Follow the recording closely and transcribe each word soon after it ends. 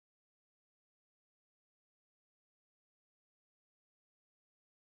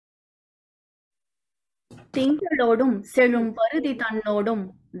திங்களோடும் செழும் பருதி தன்னோடும்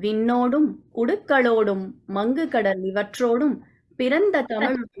விண்ணோடும் உடுக்களோடும் மங்கு கடல் இவற்றோடும் பிறந்த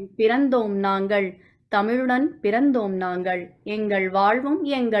தமிழுடன் பிறந்தோம் நாங்கள் தமிழுடன் பிறந்தோம் நாங்கள் எங்கள் வாழ்வும்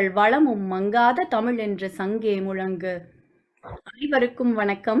எங்கள் வளமும் மங்காத தமிழ் என்று சங்கே முழங்கு. அனைவருக்கும்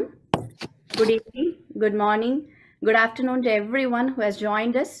வணக்கம். Good evening, good morning, good afternoon to everyone who has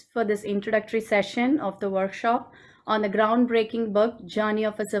joined us for this introductory session of the workshop on the groundbreaking book Journey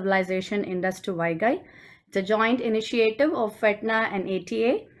of a Civilization, Indus to Vaigai. It's a joint initiative of FetNA and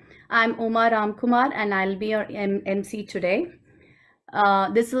ATA. I'm Uma Ramkumar and I'll be your MC today.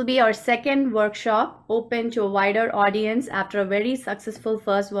 This will be our second workshop open to a wider audience after a very successful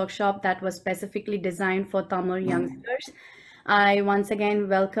first workshop that was specifically designed for Tamil youngsters. I once again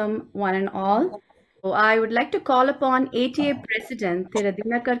welcome one and all. So I would like to call upon ATA President Thiru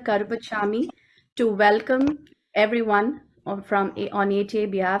Karupachami to welcome everyone on ATA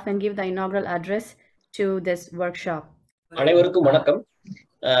behalf and give the inaugural address to this workshop. அனைவருக்கும் வணக்கம்.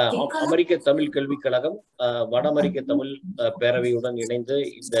 அமெரிக்க தமிழ் கல்விக் கழகம் வட அமெரிக்க தமிழ் பேரவையுடன் இணைந்து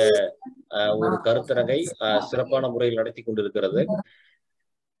இந்த ஒரு கருத்தரங்கை சிறப்பான முறையில் நடத்தி கொண்டிருக்கிறது.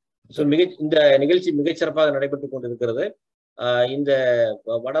 இந்த நிகழ்ச்சி மிகச்சிறப்பாக நடைபெற்றுக் கொண்டிருக்கிறது. இந்த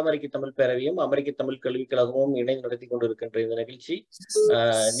வட அமெரிக்க தமிழ் பேரவையும் அமெரிக்க தமிழ் கல்விக் கழகமும் இணைந்து நடத்தி கொண்டிருக்கின்ற இந்த நிகழ்ச்சி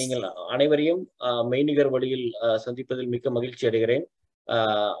நீங்கள் அனைவரையும் மெய்நிகர் வழியில் சந்திப்பதில் மிக்க மகிழ்ச்சி அடைகிறேன்.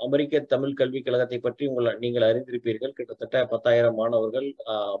 அமெரிக்க தமிழ் கல்விக் கழகத்தை பற்றி நீங்கள் அறிந்திருப்பீர்கள். கிட்டத்தட்ட 10,000 மாணவர்கள்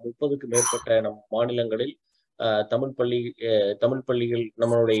 30க்கும் மேற்பட்ட நம் மாநிலங்களில் தமிழ் பள்ளிகள்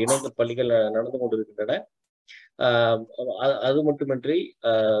நம்மளுடைய இணைந்த பள்ளிகள் நடந்து கொண்டிருக்கின்றன. அது மட்டுமின்றி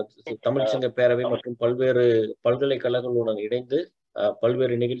தமிழ் சங்க பேரவை மற்றும் பல்வேறு பல்கலைக்கழகங்களுடன் இணைந்து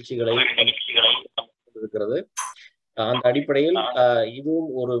பல்வேறு நிகழ்ச்சிகளை இருக்கிறது. அந்த அடிப்படையில் இதுவும்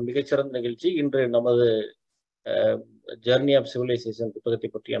ஒரு மிகச்சிறந்த நிகழ்ச்சி. இன்று நமது ஜர்னி ஆஃப் சிவிலைசேஷன் புத்தகத்தை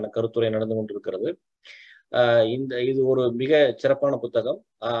பற்றியான கருத்துரை நடந்து கொண்டிருக்கிறது. இது ஒரு மிக சிறப்பான புத்தகம்.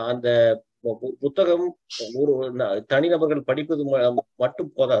 அந்த புத்தகம் ஒரு தனிநபர்கள் படிப்பது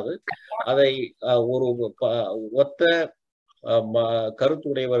மட்டும் போதாது. அதை ஒரு ஒத்த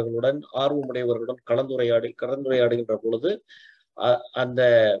கருத்துடையவர்களுடன் ஆர்வமுடையவர்களுடன் கலந்துரையாடுகின்ற பொழுது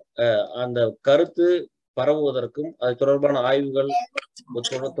அந்த கருத்து பரவுவதற்கும் அது தொடர்பான ஆய்வுகள்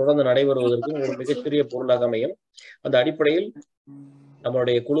தொடர்ந்து நடைபெறுவதற்கும் ஒரு மிகச்சிறிய பொருளாக அமையும். அந்த அடிப்படையில்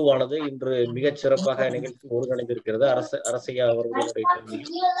நம்மளுடைய குழுவானது இன்று மிகச் சிறப்பாக நிகழ்ச்சி ஒருங்கிணைந்திருக்கிறது. அரசையா அவர்களுடைய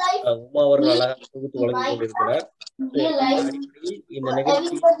உமா அவர்கள் அழகாக தொகுத்து வழங்கிக் கொண்டிருக்கிறார். இந்த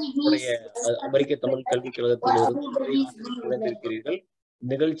நிகழ்ச்சியுடைய அமெரிக்க தமிழ் கல்விக் கழகத்தில் இணைந்திருக்கிறீர்கள்.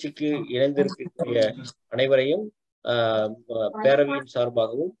 நிகழ்ச்சிக்கு இணைந்திருக்கக்கூடிய அனைவரையும் பேரவையின்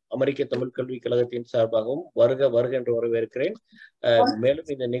சார்பாகவும் அமெரிக்க தமிழ் கல்விக் கழகத்தின் சார்பாகவும் வருக வருக என்று வரவேற்கிறேன். மேலும்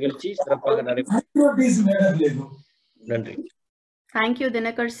இந்த நிகழ்ச்சி சிறப்பாக நடைபெறும். நன்றி. Thank you,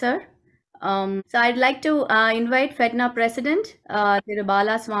 Dinakar sir. So I'd like to invite FetNA President Thiru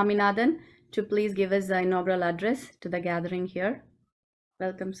Bala Swaminathan to please give us the inaugural address to the gathering here.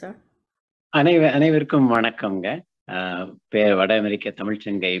 Welcome, sir. அனைவருக்கும் வணக்கம்ங்க. வட அமெரிக்க தமிழ்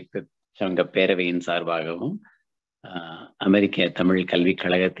சங்க பேரவையின் சார்பாகவும் அமெரிக்க தமிழ் கல்விக்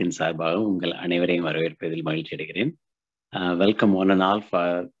கழகத்தின் சார்பாகவும் உங்கள் அனைவரையும் வரவேற்பதில் மகிழ்ச்சி அடைகிறேன். Welcome one and all for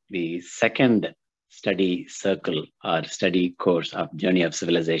the second study circle or study course of Journey of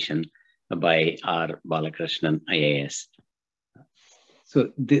Civilization by our Balakrishnan IAS. So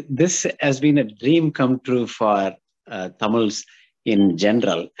this has been a dream come true for Tamils in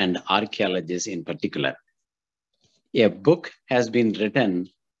general and archaeologists in particular. A book has been written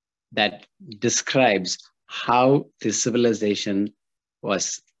that describes how the civilization was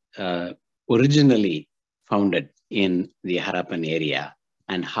originally founded in the Harappan area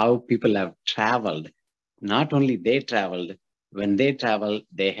and how people have traveled. Not only they traveled, when they travel,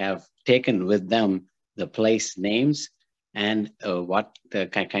 they have taken with them the place names and what the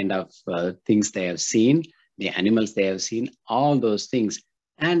kind of things they have seen, the animals they have seen, all those things.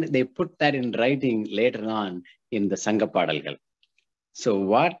 And they put that in writing later on in the Sanga Padalgal. So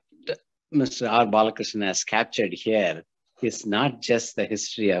what Mr. R. Balakrishnan has captured here is not just the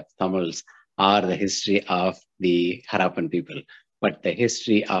history of Tamils or the history of the Harappan people, but the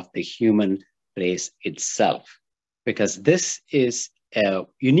history of the human race itself. Because this is a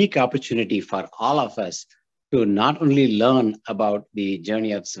unique opportunity for all of us to not only learn about the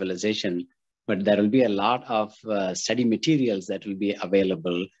journey of civilization, but there will be a lot of study materials that will be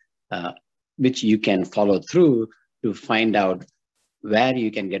available, which you can follow through to find out where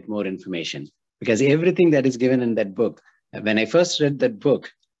you can get more information. Because everything that is given in that book, when I first read that book,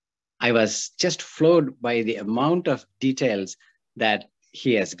 I was just floored by the amount of details that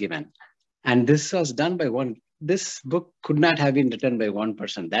he has given. And this was done by this book could not have been written by one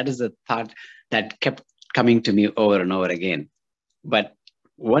person. That is the thought that kept coming to me over and over again. But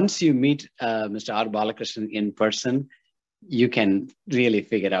once you meet Mr. R. Balakrishnan in person, you can really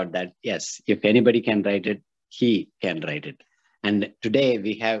figure out that, yes, if anybody can write it, he can write it. And today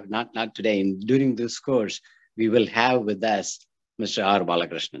we have, not today, during this course, we will have with us Mr. R.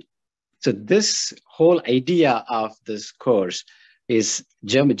 Balakrishnan. So this whole idea of this course is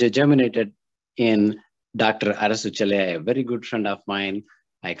germinated in Dr. Arasu Chelliah, a very good friend of mine.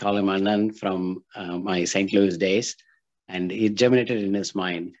 I call him Anand from my St. Louis days. And it germinated in his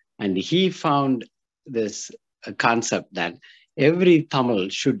mind. And he found this concept that every Tamil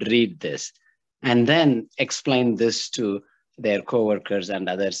should read this and then explain this to their co-workers and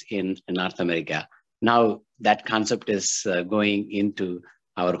others in North America. Now that concept is going into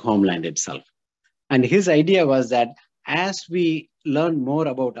our homeland itself. And his idea was that as we learn more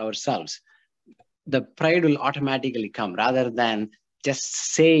about ourselves, the pride will automatically come rather than just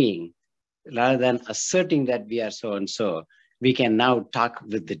saying, rather than asserting that we are so-and-so. We can now talk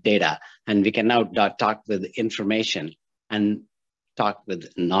with the data, and we can now talk with information and talk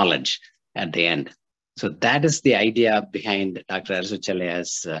with knowledge at the end. So that is the idea behind Dr. Arasu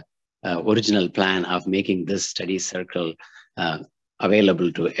Chelliah's original plan of making this study circle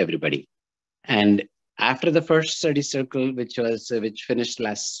available to everybody. And after the first study circle, which finished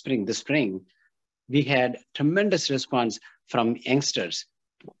this spring, we had tremendous response from youngsters.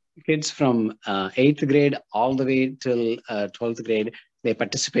 Kids from 8th grade all the way till 12th grade, they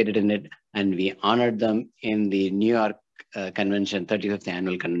participated in it, and we honored them in the New York convention, 35th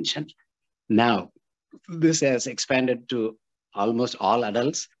annual convention. Now, this has expanded to almost all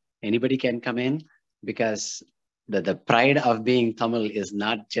adults. Anybody can come in, because the pride of being Tamil is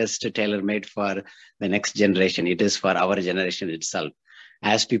not just tailor-made for the next generation. It is for our generation itself.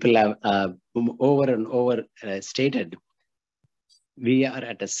 As people have over and over stated, we are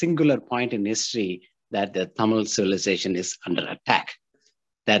at a singular point in history that the Tamil civilization is under attack,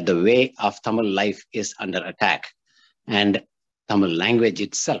 that the way of Tamil life is under attack, and Tamil language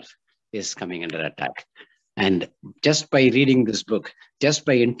itself is coming under attack. And just by reading this book, just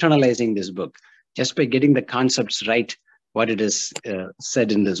by internalizing this book, just by getting the concepts right, what it is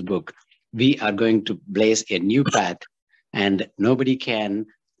said in this book, we are going to blaze a new path, and nobody can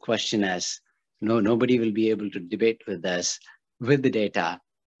question us. Nobody will be able to debate with us with the data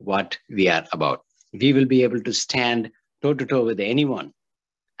what we are about. We will be able to stand toe-to-toe with anyone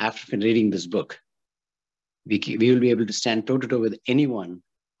after reading this book. We will be able to stand toe-to-toe with anyone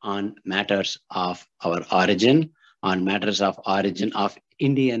on matters of our origin, on matters of origin of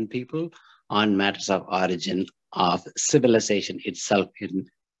Indian people, on matters of origin of civilization itself in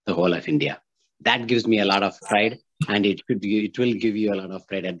the whole of India. That gives me a lot of pride, and it will give you a lot of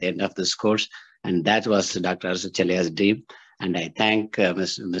pride at the end of this course. And that was Dr. Arasu Chelliah's dream. And I thank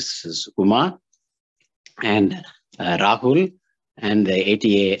Mrs. Uma and Rahul and the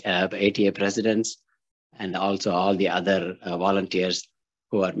ATA presidents, and also all the other volunteers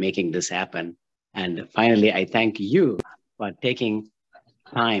who are making this happen. And finally, I thank you for taking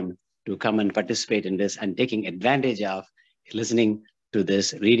time to come and participate in this and taking advantage of listening to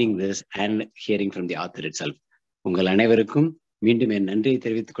this, reading this, and hearing from the author itself. உங்கள் அனைவருக்கும் மீண்டும் என் நன்றியை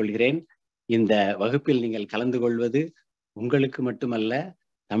தெரிவித்துக் கொள்கிறேன். இந்த வகுப்பில் நீங்கள் கலந்து கொள்வது உங்களுக்கு மட்டுமல்ல,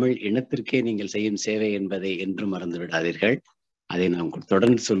 தமிழ் இனத்திற்கே நீங்கள் செய்யும் சேவை என்பதை என்றும் மறந்து விடாதீர்கள். அதை நாம்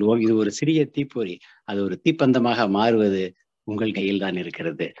தொடர்ந்து சொல்லுவோம். இது ஒரு சிறிய தீப்பொறி, அது ஒரு தீப்பந்தமாக மாறுவது உங்கள் கையில் தான்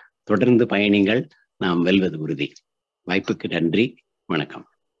இருக்கிறது. தொடர்ந்து பயணிங்கள், நாம் வெல்வது உறுதி. வாய்ப்புக்கு நன்றி, வணக்கம்.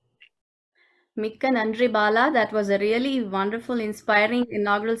 Mikka Nandri Bala, that was a really wonderful, inspiring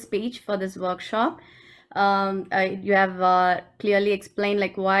inaugural speech for this workshop. You have clearly explained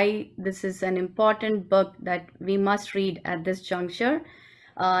like why this is an important book that we must read at this juncture.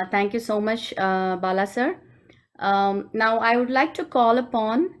 Thank you so much, Bala sir. Now I would like to call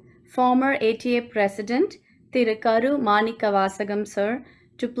upon former ATA President Thiru Manikavasagam sir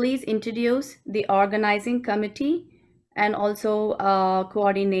to please introduce the organizing committee and also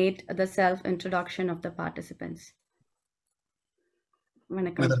coordinate the self-introduction of the participants.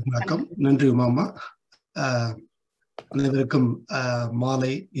 வணக்கம். நன்றி மாமா. அனைவருக்கும்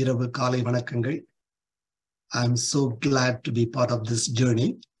மாலை, இரவு, காலை வணக்கங்கள். I'm so glad to be part of this journey.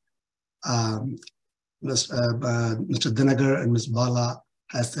 Mr. Dinagar and Ms. Bala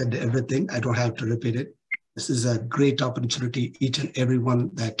has said everything. I don't have to repeat it. This is a great opportunity, each and every one,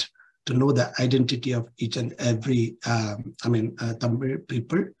 that to know the identity of each and every, Tamil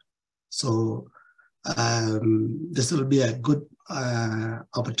people. So this will be a good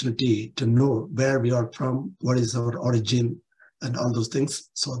opportunity to know where we are from, what is our origin, and all those things.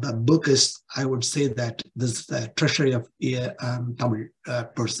 So the book is, I would say that this is the treasury of Tamil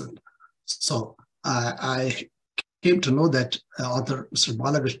person. So I came to know that author Mr.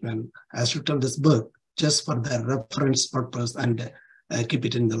 Balakrishnan has written this book just for the reference purpose and keep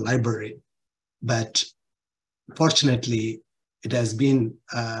it in the library. But fortunately, it has been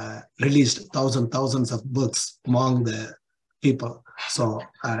released thousands of books among the people. So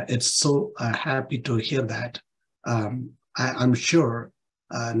it's so happy to hear that. I'm sure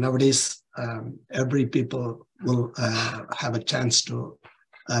nowadays every people will have a chance to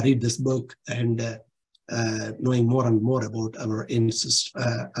read this book and knowing more and more about our Indus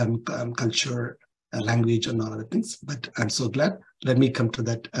culture, language, and all other things. But I'm so glad. Let me come to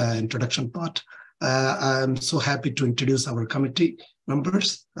that introduction part. I'm so happy to introduce our committee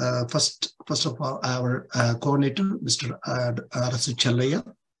members. First of all, our coordinator, Mr. Rasu Challaya.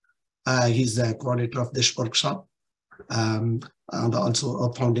 He's the coordinator of this workshop, and also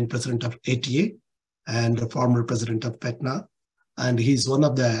a founding president of ATA and a former president of FetNA. And he's one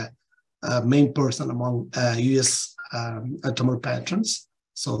of the main person among US Tamil patrons.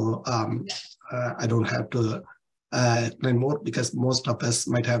 So I don't have to explain more because most of us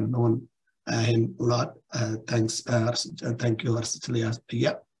might have known him a lot. Thanks. Thank you, Arsilia.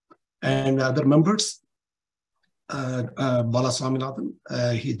 Yeah. And other members, Bala Swaminathan,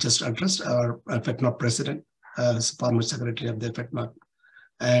 he just addressed our FetNA president, former secretary of the FetNA,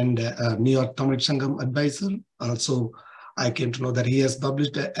 and New York Tamil Sangam advisor. Also, I came to know that he has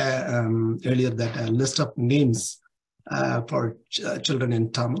published earlier that a list of names for children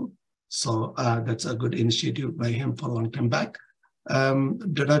in Tamil. So that's a good initiative by him for a long time back.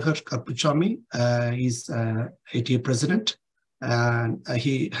 Dinakar Karpuchami, he's ATA president, and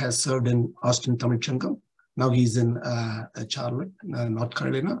he has served in Austin Tamil Sangam. Now he's in Charlotte, North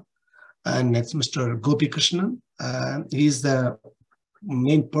Carolina. And next, Mr. Gopi Krishnan. He's the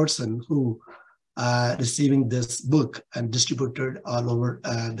main person who receiving this book and distributed all over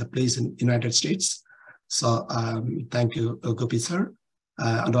the place in United States. So thank you, Gopi sir.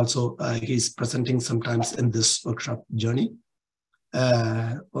 And also he's presenting sometimes in this workshop journey.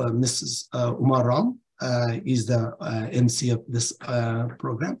 Mrs. Umar Ram is the MC of this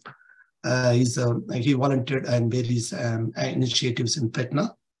program. He volunteered in various initiatives in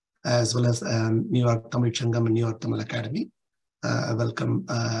FetNA, as well as New York Tamil Sangam and New York Tamil Academy. Welcome.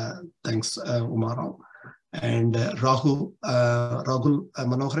 Thanks, Umar Ram. And Rahul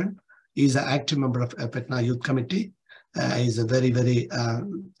Manoharan is an active member of FetNA Youth Committee. He's a very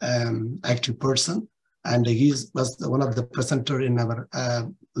active person. And he was one of the presenter in our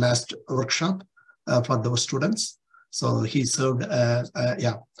last workshop for those students. So he served,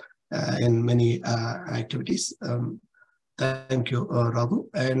 in many activities. Thank you, Rahul.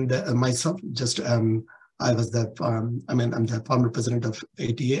 And myself, just I was the, I'm the former president of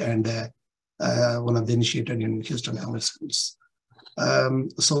ATA and one of the initiated in Houston Public Schools. Now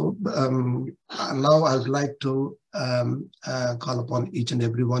I would like to call upon each and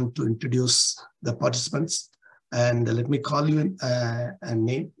everyone to introduce the participants, and let me call you a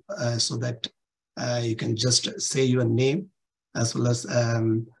name so that you can just say your name as well as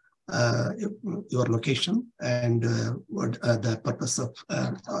your location and what the purpose of,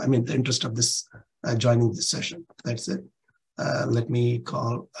 the interest of this joining this session. That's it. Let me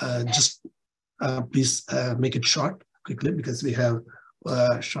call, please make it short quickly because we have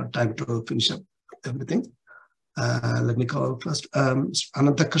a short time to finish up everything. Let me call first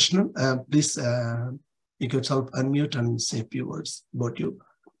Ananta Krishnan. Please make yourself unmute and say a few words about you.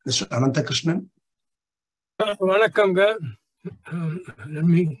 Mr. Ananta Krishnan. Vanakkam.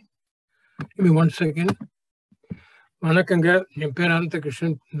 Give me 1 second. Vanakkam. என் பேர் அனந்த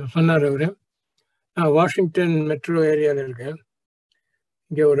கிருஷ்ணன் சொன்னார் அவரு. நான் Washington metro ஏரியாவில் இருக்கேன்.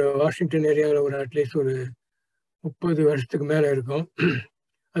 இங்கே ஒரு Washington ஏரியாவில் ஒரு அட்லீஸ்ட் ஒரு 30 வருஷத்துக்கு மேலே இருக்கும்.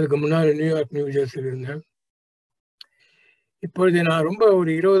 அதுக்கு முன்னாடி நியூயார்க் நியூ ஜெர்சியில் இருந்தேன். இப்பொழுது நான் ரொம்ப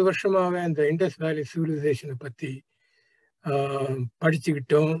ஒரு 20 வருஷமாகவே அந்த இண்டஸ் வேலி சிவிலைசேஷனை பற்றி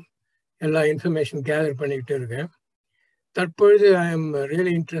படிச்சுக்கிட்டோம், எல்லா இன்ஃபர்மேஷன் கேதர் பண்ணிக்கிட்டு இருக்கேன். தற்பொழுது I am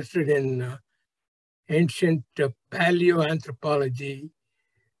really interested in ancient paleoanthropology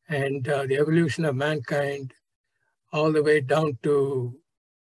and the evolution of mankind all the way down to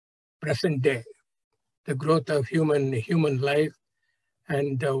present day, the growth of human life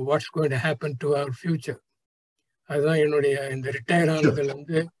and what's going to happen to our future. அதுதான் என்னுடைய இந்த retire ஆனதுல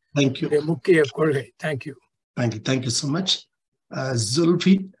இருந்து முக்கிய கொள்கை. Thank you. Thank you so much.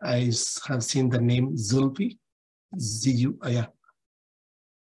 Zulfi, I have seen the name Zulfi.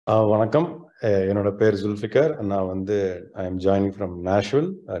 வணக்கம், என்னோட பேர் ஜுல்ஃபிகர். நான் வந்து I am joining from Nashville,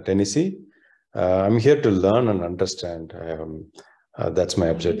 Tennessee. I'm here to learn and understand. That's my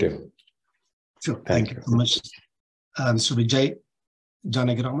objective. Sure. Thank you so much. Mr. Vaigai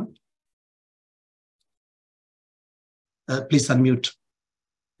Janagiraman. Please unmute.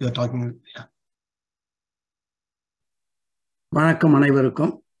 You're talking. Yeah. வணக்கம்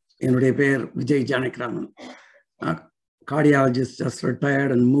அனைவருக்கும். என்னுடைய பெயர் Vijay Janakiraman. Cardiologist, just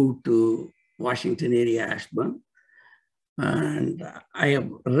retired and moved to Washington area, Ashburn. And I have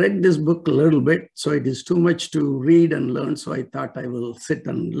read this book a little bit, so it is too much to read and learn. So I thought I will sit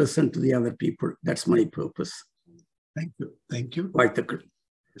and listen to the other people. That's my purpose. Thank you. Thank you. வாழ்த்துக்கள்.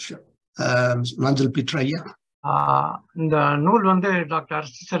 Sure. Nanjal Pitraya. இந்த நூல் doctor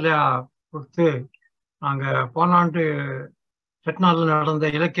அரிசிசல்யா கொடுத்து நாங்கள் போன ஆண்டு FetNA நடந்த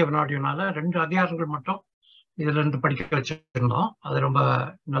இலக்கிய வினாடினால 2 அதிகாரங்கள் மட்டும் இதுல இருந்து படிக்க வச்சிருந்தோம். அது ரொம்ப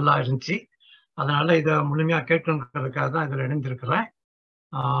நல்லா இருந்துச்சு. அதனால இதை முழுமையா கேட்கணுங்கிறதுக்காக தான் இதுல இணைந்திருக்கிறேன்.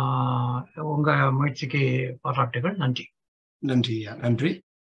 உங்க முயற்சிக்கு பாராட்டுகள். நன்றி. நன்றி. நன்றி.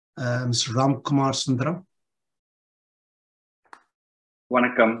 மிஸ்டர் ராம்குமார் சுந்தரம்.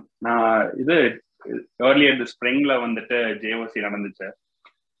 வணக்கம். நான் இது earlier this springல JOC நடந்துச்சு.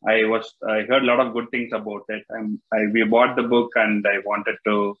 I heard a lot of good things about it. We bought the book and I wanted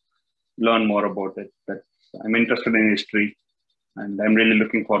to learn more about it. I'm interested in history and I'm really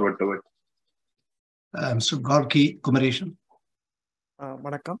looking forward to it. Mr. Gorky Kumareshan.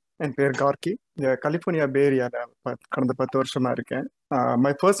 வணக்கம், என் பேர் Gargi. California பே ஏரியாவில் கடந்த 10 வருஷமா இருக்கேன்.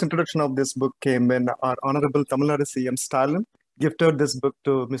 My first introduction of this book came when our Honorable Tamil Nadu CM Stalin gifted this book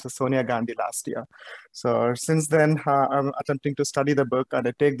to Mrs. Sonia Gandhi last year. So since then, I'm attempting to study the book, and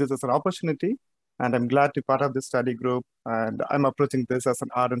I take this as an opportunity, and I'm glad to be part of this study group, and I'm approaching this as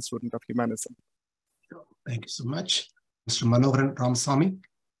an ardent student of humanism. Thank you so much. Mr. Manoharan Ramasamy.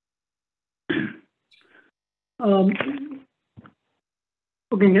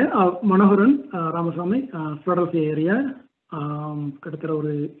 ஓகேங்க, Manoharan Ramasamy, ஃபிலடெல்பியா area. கிட்டத்தட்ட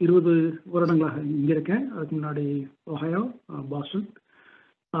ஒரு 20 வருடங்களாக இங்கே இருக்கேன். அதுக்கு முன்னாடி Ohio, Boston.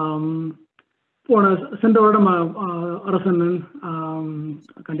 சென்ற வருடம் அரசண்ணன்,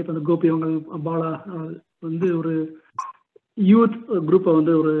 கண்டிப்பாக அந்த கோபி அவங்கள், பாலா ஒரு யூத்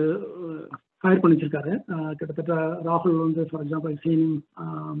குரூப்பை ஒரு ஹையர் பண்ணி வச்சிருக்காரு. கிட்டத்தட்ட ராகுல் for example scene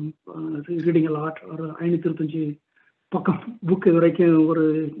reading lot ஒரு 525 பக்கம் புக் இது வரைக்கும்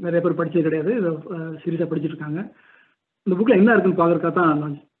நிறைய பேர் படிச்சது கிடையாது. இதை சீரியஸாக படிச்சுட்டு இருக்காங்க. இந்த புக்கில் என்ன இருக்குன்னு பார்க்கறதுக்காக தான்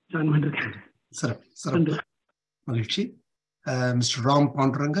நான் ஜாயின் பண்ணிருக்கேன். சிறப்பு, மகிழ்ச்சி. Mister Ram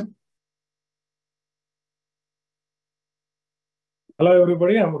Pandurangan. Hello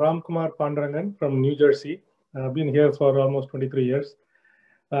everybody, I'm Ramkumar Pandurangan from New Jersey. I've been here for almost 23 years.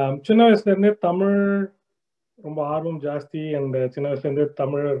 சின்ன வயசுலேருந்தே தமிழ் ரொம்ப ஆர்வம் ஜாஸ்தி. அண்ட் சின்ன வயசுலேருந்தே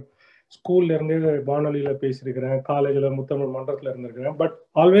தமிழ் ஸ்கூல்லேருந்தே வானொலியில் பேசியிருக்கிறேன், காலேஜில் முத்தமிழ் மன்றத்தில் இருந்திருக்கிறேன். But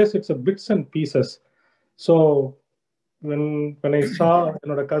always it's a bits and pieces. So when I saw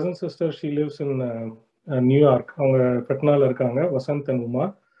என்னோட cousin sister, she lives in New York, அவங்க FetNAல இருக்காங்க, வசந்த் அண்ட் உமா.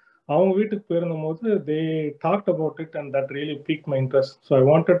 அவங்க வீட்டுக்கு போயிருந்த போது they talked about it and that really piqued my interest. So I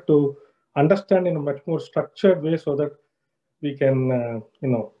wanted to understand in a much more structured way so that we can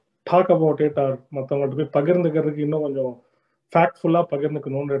talk about it, or மற்றவங்கள்ட்ட போய் பகிர்ந்துக்கிறதுக்கு இன்னும் கொஞ்சம் ஃபேக்ட்ஃபுல்லாக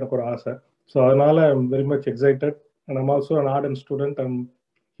பகிர்ந்துக்கணும்னு எனக்கு ஒரு ஆசை. ஸோ அதனால I'm very much excited and I'm also an ardent student. I'm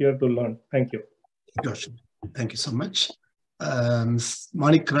here to learn. Thank you. Thank you so much.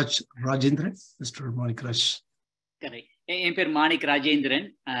 Manik Raj Rajendran. Mr. Manik Raj. Correct. என் பேர் மாணிக் ராஜேந்திரன்.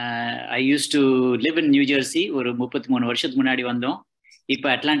 ஐ use to live in new Jersey. ஒரு 33 வருஷத்துக்கு முன்னாடி வந்தோம். இப்போ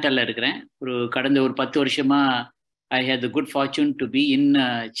அட்லாண்டாவில் இருக்கிறேன். கடந்த ஒரு 10 வருஷமா ஐ had the good fortune to be in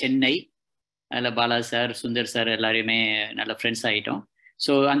Chennai. அதில் பாலா சார், சுந்தர் சார் எல்லாரையுமே நல்ல ஃப்ரெண்ட்ஸ் ஆகிட்டோம்.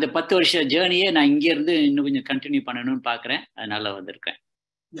 ஸோ அந்த 10 வருஷ ஜேர்னியை நான் இங்கேருந்து இன்னும் கொஞ்சம் கண்டினியூ பண்ணணும்னு பார்க்குறேன். அதனால வந்திருக்கேன்.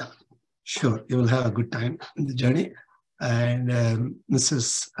 Yeah, sure. You will have a good time in the journey. And Mrs.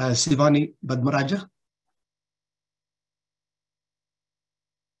 Sivani Badmaraja.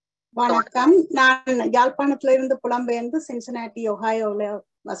 வணக்கம். நான் யாழ்ப்பாணத்துல இருந்து புலம்பெயர்ந்து சின்சினாட்டி ஒஹாயோவில்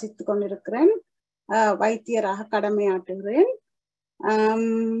வசித்து கொண்டிருக்கிறேன். வைத்தியராக கடமையாற்றுகிறேன்.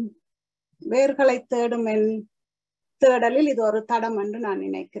 வேர்களை தேடும் என் தேடலில் இது ஒரு தடம் என்று நான்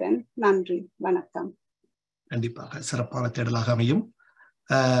நினைக்கிறேன். நன்றி, வணக்கம். கண்டிப்பாக சிறப்பான தேடலாக அமையும்.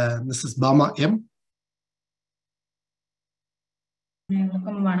 Mrs Bama M.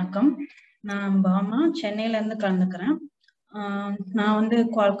 வணக்கம். நான் பாமா, சென்னையில இருந்து கலந்துக்கிறேன். நான்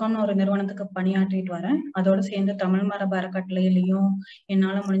குவால்காம்னு ஒரு நிறுவனத்துக்கு பணியாற்றிட்டு வரேன். அதோடு சேர்ந்து தமிழ் மரபு அறக்கட்டளையிலையும்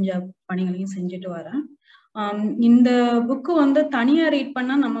என்னால முடிஞ்ச பணிகளையும் செஞ்சுட்டு வரேன். இந்த புக்கு தனியா ரீட்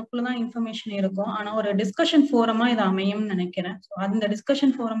பண்ணா நமக்குள்ளதான் இன்ஃபர்மேஷன் இருக்கும். ஆனா ஒரு டிஸ்கஷன் ஃபோரமா இது அமையும்னு நினைக்கிறேன். அந்த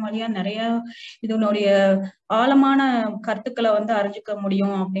டிஸ்கஷன் ஃபோரம் வழியா நிறைய இதனுடைய ஆழமான கருத்துக்களை அறிஞ்சுக்க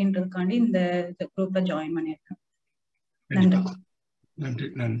முடியும் அப்படின்றதுக்காண்டி இந்த குரூப்ல ஜாயின் பண்ணியிருக்கேன். நன்றி. நன்றி.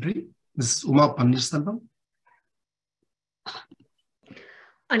 நன்றி. மிஸ் உமா பன்னீர்செல்வம்.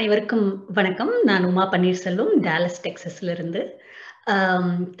 அனைவருக்கும் வணக்கம். நான் உமா பன்னீர்செல்வம், டாலஸ் டெக்சஸ்ல இருந்து.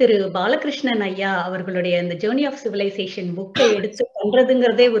 திரு பாலகிருஷ்ணன் ஐயா அவர்களுடைய இந்த ஜேர்னி ஆஃப் சிவிலைசேஷன் புக்கை எடுத்து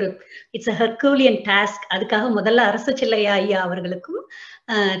பண்றதுங்கிறதே ஒரு இட்ஸ் அ ஹெர்குலியன் டாஸ்க். அதுக்காக முதல்ல அரசு சில்லையா ஐயா அவர்களுக்கும்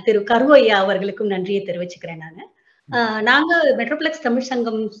திரு கரு ஐயா அவர்களுக்கும் நன்றியை தெரிவிச்சுக்கிறேன். நாங்க மெட்ரோப்ளெக்ஸ் தமிழ்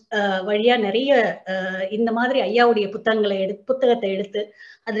சங்கம் வழியா நிறைய இந்த மாதிரி ஐயாவுடைய புத்தகத்தை எடுத்து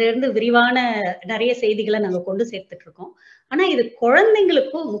அதுல இருந்து விரிவான நிறைய செய்திகளை நாங்க கொண்டு சேர்த்துட்டு இருக்கோம். ஆனா இது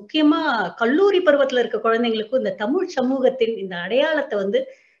குழந்தைங்களுக்கும், முக்கியமா கல்லூரி பருவத்துல இருக்க குழந்தைங்களுக்கும் இந்த தமிழ் சமூகத்தின் இந்த அடையாளத்தை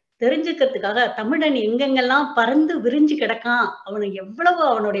தெரிஞ்சுக்கிறதுக்காக தமிழன் எங்கெங்கெல்லாம் பறந்து விரிஞ்சு கிடக்கான், எவ்வளவு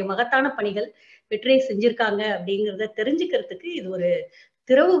அவனுடைய மகத்தான பணிகள் வெற்றியை செஞ்சிருக்காங்க அப்படிங்கிறத தெரிஞ்சுக்கிறதுக்கு இது ஒரு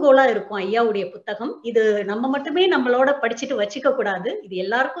திறவுகோலா இருக்கும் ஐயாவுடைய புத்தகம். இது நம்ம மட்டுமே நம்மளோட படிச்சுட்டு வச்சுக்க கூடாது. இது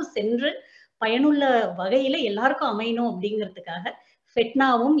எல்லாருக்கும் சென்று பயனுள்ள வகையில எல்லாருக்கும் அமையணும் அப்படிங்கிறதுக்காக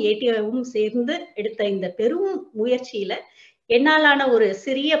FetNAவும் ATIவும் சேர்ந்து எடுத்த இந்த பெரும் முயற்சியில என்னாலான ஒரு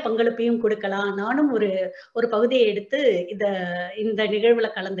சிறிய பங்களிப்பையும் கொடுக்கலாம், நானும் ஒரு பகுதியை எடுத்து இந்த நிகழ்வுல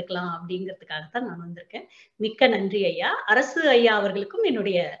கலந்துக்கலாம் அப்படிங்கிறதுக்காகத்தான் நான் வந்திருக்கேன். மிக்க நன்றி ஐயா. அரசு ஐயா அவர்களுக்கும்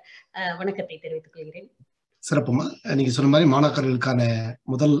என்னுடைய வணக்கத்தை தெரிவித்துக் கொள்கிறேன். சிறப்புமா. நீங்க சொன்ன மாதிரி மாணாக்கர்களுக்கான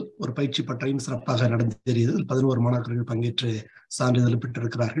முதல் ஒரு பயிற்சி பட்டறையும் சிறப்பாக நடந்தேறியது. 11 மாணாக்கர்கள் பங்கேற்று சான்றிதழ்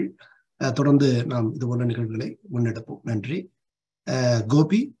பெற்றிருக்கிறார்கள். தொடர்ந்து நாம் இது போன்ற நிகழ்வுகளை முன்னெடுப்போம். நன்றி.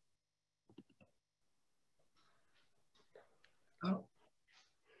 கோபி.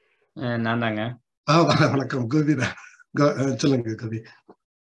 நான் தாங்க. வணக்கம் கோபி தான். சொல்லுங்க கோபி,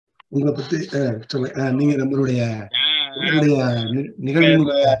 உங்களை பத்தி சொல்லுங்க. நீங்க நம்மளுடைய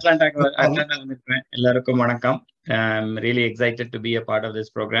எல்லாருக்கும் வணக்கம். I'm really excited to be a part of this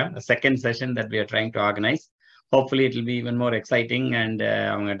program, the second session that we are trying to organize. Hopefully it will be even more exciting and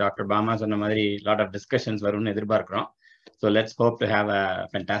அவங்க டாக்டர் பாமா சொன்ன மாதிரி lot of discussions வரும்னு எதிர்பார்க்கிறோம். So let's hope to have a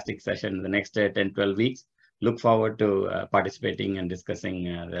fantastic session in the next 10-12 weeks. Look forward to participating and discussing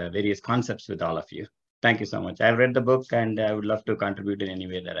the various concepts with all of you. Thank you so much. I've read the book and I would love to contribute in any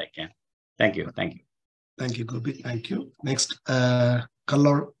way that I can. Thank you. Thank you. Thank you, Gopi. Thank you. Next,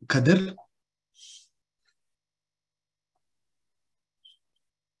 Kallor Kadir.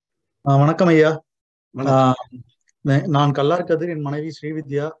 வணக்கம் ஐயா. நான் கல்லார் கதிர், என் மனைவி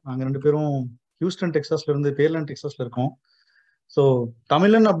ஸ்ரீவித்யா. நாங்க 2 பேரும் Houston டெக்சாஸ்ல இருந்து பேர்லாண்ட் டெக்சாஸ்ல இருக்கோம். So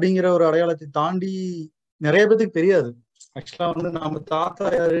தமிழன் அப்படிங்கிற ஒரு அடையாளத்தை தாண்டி நிறைய பேருக்கு தெரியாது. ஆக்சுவலா நம்ம தாத்தா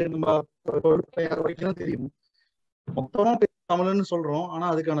யாரு, நம்ம யார் வரைக்கும் தெரியும். மொத்தமா தமிழன்னு சொல்றோம், ஆனா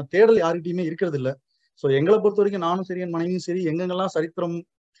அதுக்கான தேடல் யார்கிட்டயுமே இருக்கிறது இல்லை. ஸோ எங்களை பொறுத்த வரைக்கும் நானும் சரி, என் மனைவியும் சரி, எங்கெங்கெல்லாம் சரித்திரம்,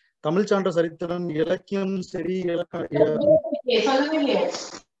 தமிழ் சான்ற சரித்திரம், இலக்கியம் சரி,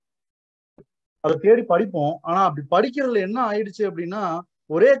 அதை தேடி படிப்போம். ஆனா அப்படி படிக்கிறதுல என்ன ஆயிடுச்சு அப்படின்னா,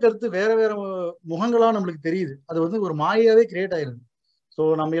 ஒரே கருத்து வேற வேற முகங்களா நம்மளுக்கு தெரியுது. அது ஒரு மாயாவே கிரியேட் ஆயிருது. ஸோ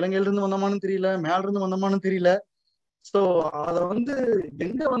நம்ம இலங்கையில இருந்து வந்தோமான்னு தெரியல, மேல இருந்து வந்தோமான்னு தெரியல. ஸோ அதை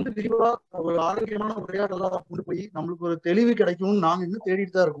எங்க விரிவா ஒரு ஆரோக்கியமான உரையாடலா கொண்டு போய் நம்மளுக்கு ஒரு தெளிவு கிடைக்கும்னு நாங்க இன்னும்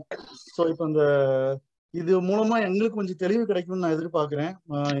தேடிட்டு தான் இருக்கோம். ஸோ இப்ப இது மூலமா எங்களுக்கு கொஞ்சம் தெளிவு கிடைக்கும்னு நான் எதிர்பார்க்கிறேன்.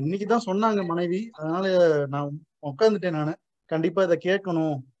 இன்னைக்குதான் சொன்னாங்க மனைவி, அதனால நான் உட்காந்துட்டேன். நான் கண்டிப்பா இதை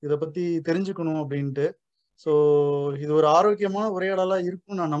கேட்கணும், இதை பத்தி தெரிஞ்சுக்கணும் அப்படின்ட்டு. ஸோ இது ஒரு ஆரோக்கியமான உரையாடலா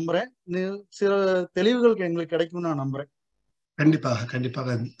இருக்கும்னு நான் நம்புறேன். சில தெளிவுகள் எங்களுக்கு கிடைக்கும்னு நான் நம்புறேன். கண்டிப்பாக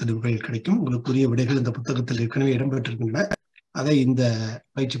கண்டிப்பாக தெளிவுகள் கிடைக்கும். உங்களுக்குரிய விடைகள் இந்த புத்தகத்தில் ஏற்கனவே இடம்பெற்றிருக்கின்றன. அதை இந்த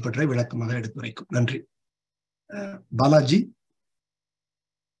பயிற்சி பற்றி விளக்கமாக எடுத்துரைக்கும். நன்றி. பாலாஜி.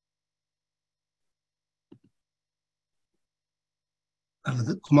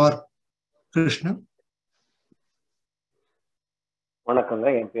 அல்லது குமார் கிருஷ்ணன். வணக்கங்க,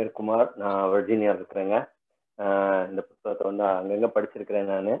 என் பேர் குமார். நான் வர்ஜீனியா இருக்கிறேங்க. இந்த புத்தகத்தை அங்கங்க படிச்சிருக்கிறேன்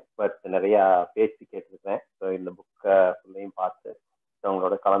நான், பட் நிறைய பேசி கேட்டிருக்கிறேன். ஸோ இந்த புக்கை ஃபுல்லையும் பார்த்து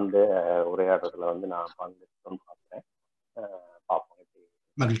அவங்களோட கலந்து உரையாடுறதுல நான் பங்கேற்கணும்னு பார்க்குறேன். பார்ப்போம்.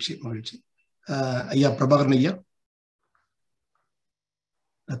 மகிழ்ச்சி மகிழ்ச்சி. ஐயா பிரபாகரன் ஐயா.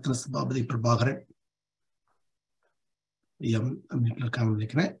 ரத்ன சபாபதி பிரபாகரன் ஐயா இருக்காங்க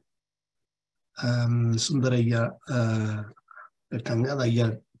நினைக்கிறேன். சுந்தர ஐயா இருக்காங்க, அதை ஐயா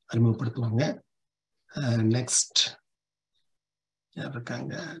அறிமுகப்படுத்துவாங்க. நெக்ஸ்ட் யார்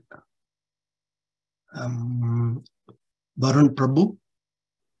இருக்காங்க? வருண் பிரபு.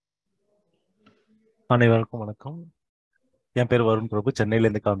 அனைவருக்கும் வணக்கம். என் பேர் வருண் பிரபு,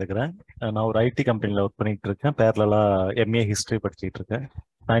 சென்னையிலேருந்து கலந்துக்கிறேன். நான் ஒரு ஐடி கம்பெனியில் ஒர்க் பண்ணிட்டு இருக்கேன். பேரலாக MA ஹிஸ்ட்ரி படிச்சுட்டு இருக்கேன்.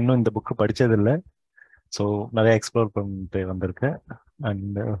 நான் இன்னும் இந்த புக்கு படித்ததில்லை. ஸோ நிறைய எக்ஸ்ப்ளோர் பண்ணிட்டு வந்திருக்கேன்.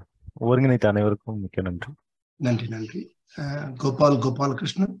 அண்ட் ஒருங்கிணைத்த அனைவருக்கும் மிக்க நன்றி. நன்றி நன்றி.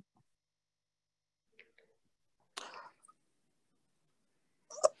 கோபாலகிருஷ்ணன்.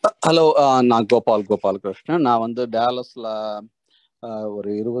 ஹலோ, நான் கோபாலகிருஷ்ணன். நான் டேலஸ்ல ஒரு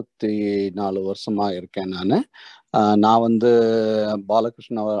 24 வருஷமா இருக்கேன் நான். நான் வந்து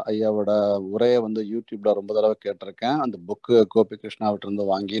பாலகிருஷ்ண ஐயாவோட உரையை வந்து யூடியூப்ல ரொம்ப தடவை கேட்டிருக்கேன். அந்த புக்கு கோபி கிருஷ்ணாவிட்ட இருந்து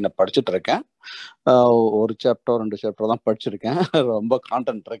வாங்கி நான் படிச்சுட்டு இருக்கேன். ஒரு சாப்டர் 2 சாப்டர் தான் படிச்சிருக்கேன். ரொம்ப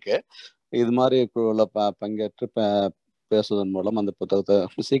கான்டென்ட் இருக்கு. இது மாதிரி குழுவில் பங்கேற்று பேசுவதன் மூலம் அந்த புத்தகத்தை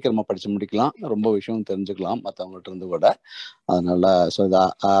சீக்கிரமா படிச்சு முடிக்கலாம், ரொம்ப விஷயம் தெரிஞ்சுக்கலாம் மற்றவங்கள்ட்ட இருந்து கூட. அதனால ஸோ இதை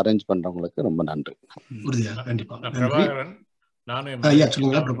அரேஞ்ச் பண்றவங்களுக்கு ரொம்ப நன்றி. பிரபாகரன், நானும்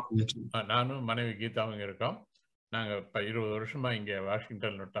மனைவி கீதாவும் இருக்கோம். நாங்கள் இப்போ 20 வருஷமா இங்கே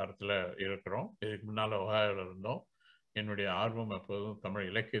வாஷிங்டன் வட்டாரத்தில் இருக்கிறோம். இதுக்கு முன்னால் ஒஹாயோவில் இருந்தோம். என்னுடைய ஆர்வம் எப்போதும் தமிழ்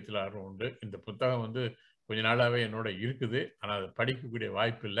இலக்கியத்தில் ஆர்வம் உண்டு. இந்த புத்தகம் வந்து கொஞ்ச நாளாகவே என்னோட இருக்குது, ஆனால் அதை படிக்கக்கூடிய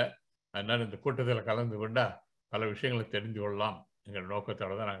வாய்ப்பு இல்லை. அதனால் இந்த கூட்டத்தில் கலந்து கொண்டா பல விஷயங்களை தெரிந்து கொள்ளலாம் எங்கள்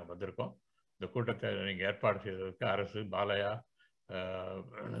நோக்கத்தோடு தான் நாங்கள் வந்திருக்கோம். இந்த கூட்டத்தை நீங்கள் ஏற்பாடு செய்ததற்கு அரசு, பாலையா,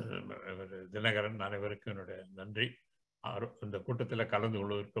 தினகரன் அனைவருக்கும் என்னுடைய நன்றி. இந்த கூட்டத்தில் கலந்து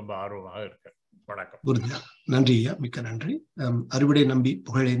கொள்வதற்கு ரொம்ப ஆர்வமாக இருக்கேன். வணக்கம். நன்றி ஐயா, மிக்க நன்றி. அறுவடை நம்பி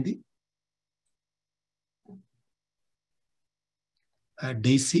புகழேந்தி.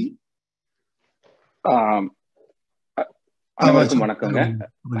 டெய்சி. அனைவருக்கும் வணக்கங்க.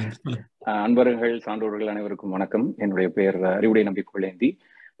 அன்பர்கள், சான்றோர்கள் அனைவருக்கும் வணக்கம். என்னுடைய பெயர் அறிவுடை நம்பி புகழேந்தி.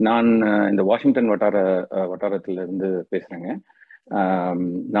 நான் இந்த வாஷிங்டன் வட்டாரத்திலிருந்து பேசுறேங்க.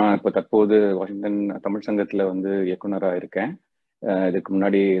 நான் இப்போ தற்போது வாஷிங்டன் தமிழ் சங்கத்தில் வந்து இயக்குனராக இருக்கேன். இதுக்கு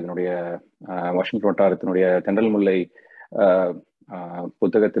முன்னாடி இதனுடைய வாஷிங்டன் வட்டாரத்தினுடைய தென்றல் முல்லை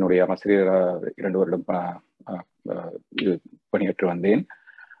புத்தகத்தினுடைய ஆசிரியராக 2 வருடம் பணியாற்றி வந்தேன்.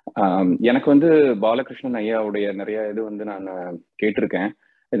 எனக்கு வந்து பாலகிருஷ்ணன் ஐயாவுடைய நிறைய இது வந்து நான் கேட்டிருக்கேன்.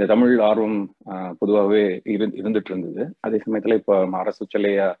 இந்த தமிழ் ஆர்வம் பொதுவாகவே இருந்துட்டு இருந்தது. அதே சமயத்தில் இப்போ அரசு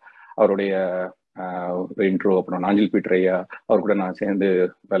செல்லையா அவருடைய இன்ட்ரோ, அப்புறம் நாஞ்சில் பீட்டர் ஐயா அவர் கூட நான் சேர்ந்து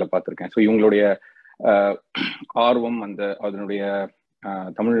வேலை பார்த்துருக்கேன். ஸோ இவங்களுடைய ஆர்வம், அதனுடைய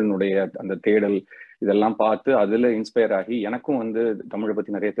தமிழினுடைய அந்த தேடல் இதெல்லாம் பார்த்து அதில் இன்ஸ்பயர் ஆகி எனக்கும் வந்து தமிழை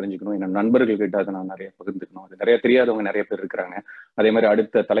பற்றி நிறைய தெரிஞ்சுக்கணும், என் நண்பர்கள் கிட்ட அதை நான் நிறைய பகிர்ந்துக்கணும். அது நிறைய தெரியாதவங்க நிறைய பேர் இருக்கிறாங்க. அதே மாதிரி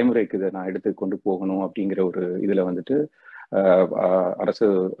அடுத்த தலைமுறைக்கு இதை நான் எடுத்து கொண்டு போகணும் அப்படிங்கிற ஒரு இதில் வந்துட்டு அரசு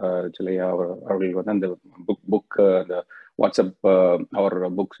சிலையா அவர்கள் வந்து அந்த புக் அந்த வாட்ஸ்அப் அவர்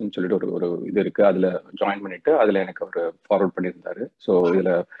புக்ஸ்ன்னு சொல்லிட்டு ஒரு இது இருக்கு, அதுல ஜாயின் பண்ணிட்டு அதுல எனக்கு அவர் ஃபார்வர்ட் பண்ணியிருந்தாரு. ஸோ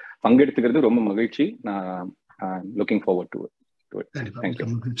இதுல பங்கெடுத்துக்கிறது ரொம்ப மகிழ்ச்சி. நான் லுக்கிங் ஃபார்வர்ட் டு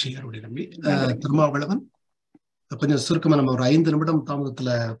திருமாவளவன். கொஞ்சம் சுருக்கமா நம்ம ஒரு 5 நிமிடம் தாமதத்துல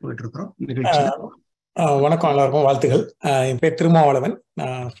போயிட்டு இருக்கிறோம் நிகழ்ச்சி. வணக்கம், எல்லாருக்கும் வாழ்த்துகள். என் பேர் திருமாவளவன்.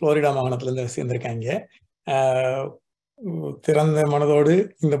 நான் புளோரிடா மாகாணத்திலிருந்து சேர்ந்திருக்கேன். இங்கே திறந்த மனதோடு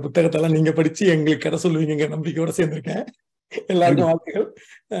இந்த புத்தகத்தெல்லாம் நீங்க படிச்சு எங்களுக்கு கதை சொல்லுவீங்க நம்பிக்கையோட சேர்ந்திருக்கேன். எல்லாருக்கும் வாழ்த்துகள்.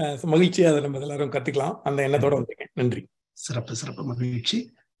 மகிழ்ச்சியா அதை நம்ம எல்லாரும் கத்துக்கலாம், அந்த எண்ணத்தோட வந்திருக்கேன். நன்றி. சிறப்பு சிறப்பு, மகிழ்ச்சி.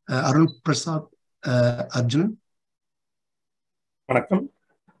 அருண் பிரசாத் அர்ஜுனன். வணக்கம்.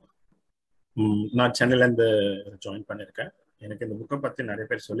 நான் சென்னையில இருந்து ஜாயின் பண்ணியிருக்கேன். எனக்கு இந்த புக்கை பத்தி நிறைய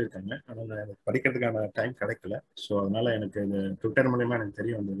பேர் சொல்லியிருக்காங்க, ஆனால் எனக்கு படிக்கிறதுக்கான டைம் கிடைக்கல. ஸோ அதனால எனக்கு இது ட்விட்டர் மூலமா எனக்கு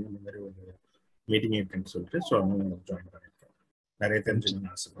தெரிய வந்தது இந்த மாதிரி ஒரு மீட்டிங் இருக்குன்னு சொல்லிட்டு. ஸோ அதனால நான் ஜாயின் பண்ணியிருக்கேன். நிறைய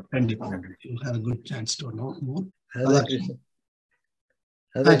தெரிஞ்சுக்கணும்னு ஆசைப்படுறேன். கண்டிப்பா.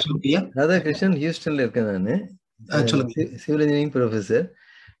 ராதாகிருஷ்ணன் ஹியூஸ்டன்ல இருக்கேன். நான் சிவில் இன்ஜினியரிங் ப்ரொஃபஸர்.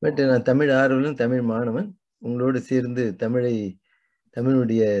 பட் நான் தமிழ் ஆர்வலன், தமிழ் மாணவன். உங்களோடு சேர்ந்து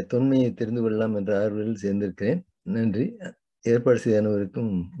தமிழுடைய தொன்மையை தெரிந்து கொள்ளலாம் என்ற ஆர்வலில் சேர்ந்திருக்கிறேன். நன்றி. ஏற்பாடு செய்த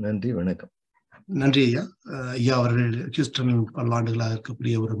அனைவருக்கும் நன்றி, வணக்கம். நன்றி ஐயா. ஐயா அவர்கள் ஹியூஸ்டனில் பல ஆண்டுகளாக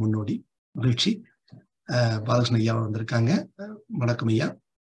இருக்கக்கூடிய ஒரு முன்னோடி. மகிழ்ச்சி. பாலகிருஷ்ணன் ஐயா வந்திருக்காங்க. வணக்கம் ஐயா.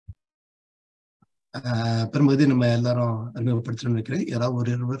 பெரும்பகுதி நம்ம எல்லாரும் அறிமுகப்படுத்தணும்னு நினைக்கிறேன். யாராவது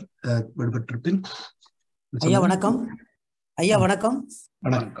ஒருவர் விடுபட்டிருப்பின். ஐயா வணக்கம். ஐயா வணக்கம்.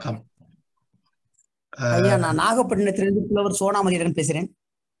 வணக்கம் ஐயா. நான் நாகப்பட்டினத்திலிருந்து புலவர் சோனாமதியரன் பேசுறேன்.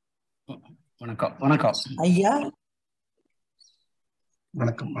 வணக்கம். வணக்கம் ஐயா.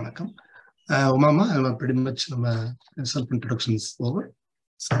 வணக்கம். வணக்கம் உமாமா. pretty much நம்ம self introduction is over.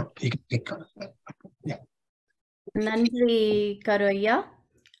 So you can take on. Yeah. Nandri Karu ஐயா.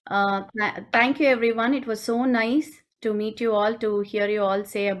 Thank you everyone. It was so nice to meet you all, to hear you all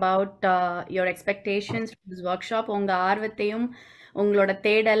say about your expectations for this workshop. உங்க ஆர்வத்தையும் உங்களோட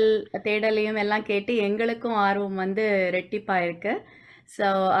தேடலையும் எல்லாம் கேட்டு எங்களுக்கும் ஆர்வம் வந்து ரெட்டிப்பா இருக்கு. So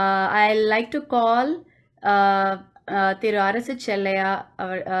I'd like to call Thiru Arasu Chellaya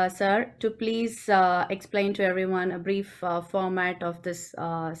sir to please explain to everyone a brief format of this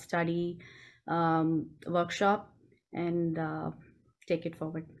study workshop and take it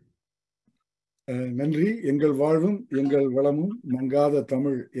forward. நன்றி. எங்கள் வாழ்வும் எங்கள் வளமும் மங்காத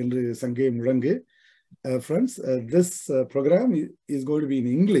தமிழ் என்று சங்கே முழங்கு. Friends, this program is going to be in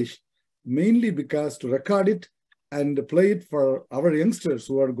English, mainly because to record it and play it for our youngsters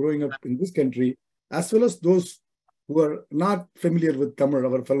who are growing up in this country, as well as those who are not familiar with Tamil,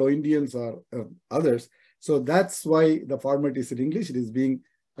 our fellow Indians or others. So that's why the format is in English. It is being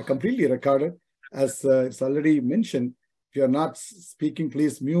completely recorded. As it's already mentioned, if you are not speaking,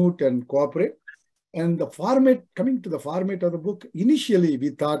 please mute and cooperate. And the format, coming to the format of the book, initially we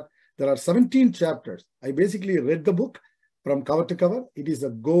thought there are 17 chapters. I basically read the book from cover to cover. It is a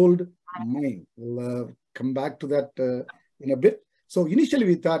gold mine. We'll come back to that in a bit. So initially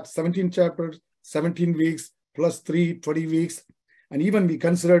we thought 17 chapters, 17 weeks, plus 3, 20 weeks. And even we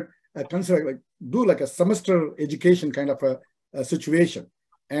considered like a semester education kind of a situation.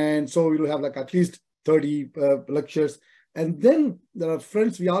 And so we'll have like at least 30 lectures. And then there are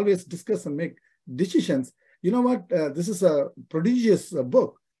friends, we always discuss and make decisions. You know what? This is a prodigious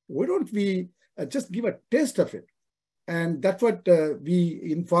book. Why don't we just give a taste of it? And that's what we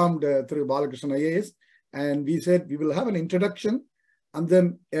informed through Balakrishnan IAS. And we said we will have an introduction and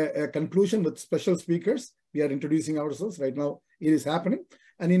then a conclusion with special speakers. We are introducing ourselves right now. It is happening.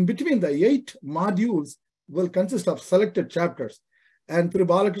 And in between, the 8 modules will consist of selected chapters. And through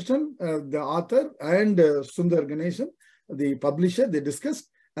Balakrishnan, the author, and Sundar Ganeshan, the publisher, they discussed,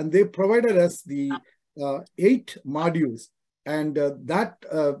 and they provided us the 8 modules. And that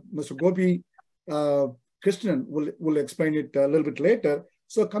Mr. Gopi Krishnan will explain it a little bit later.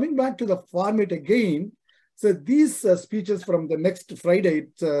 So coming back to the format again, so these speeches from the next Friday,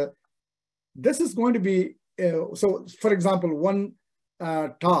 this is going to be, so for example, one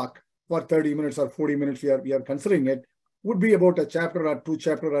talk for 30 minutes or 40 minutes, we are considering it, would be about a chapter or 2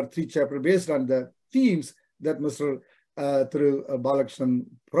 chapter or 3 chapter based on the themes that Mr. Thiru Balakrishnan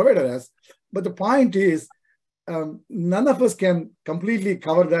provided us. But the point is, none of us can completely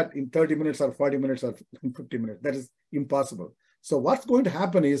cover that in 30 minutes or 40 minutes or 50 minutes. That is impossible. So what's going to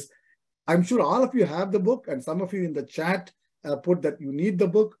happen is, I'm sure all of you have the book, and some of you in the chat put that you need the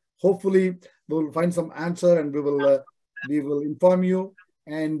book. Hopefully we will find some answer and we will inform you.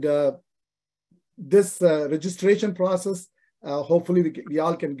 And this registration process, hopefully we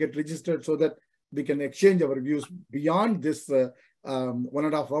all can get registered so that we can exchange our views beyond this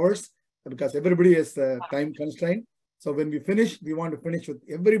 1.5 hours, because everybody has time constraint. So when we finish, we want to finish with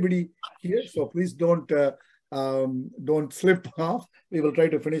everybody here. So please don't slip off. We will try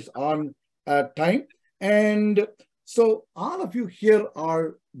to finish on time. And so all of you here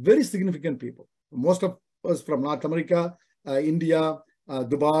are very significant people. Most of us from North America, India,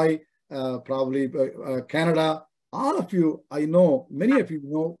 Dubai, probably Canada. All of you, I know, many of you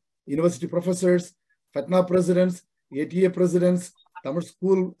know, university professors, FetNA presidents, ATA presidents, Tamil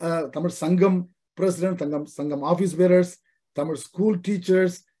school, Tamil Sangam president, Sangam office bearers, Tamil school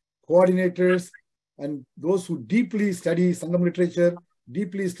teachers, coordinators, and those who deeply study Sangam literature,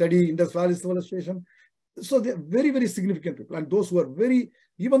 deeply study Indus Valley civilization. So they're very, very significant people. And those who are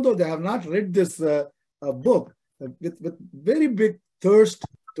even though they have not read this book, with very big thirst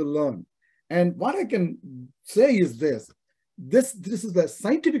to learn. And what I can say is this is the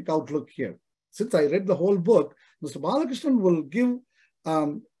scientific outlook here. Since I read the whole book, Mr. Balakrishnan will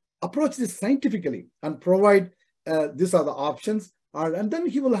approach this scientifically and provide these are the options. And then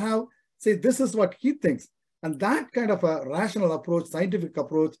he will say, this is what he thinks. And that kind of a rational approach, scientific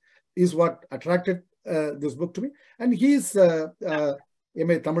approach, is what attracted this book to me. And he's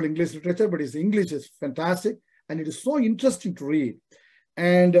MA Tamil English literature, but his English is fantastic. And it is so interesting to read.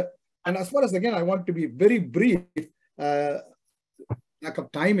 And as far as, again, I want to be very brief, lack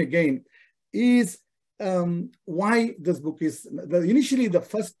of time again, is why this book is, initially the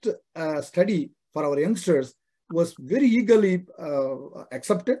first study for our youngsters was very eagerly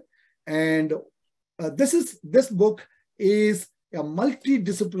accepted. And this book is a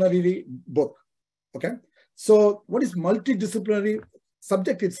multidisciplinary book, okay? So what is multidisciplinary?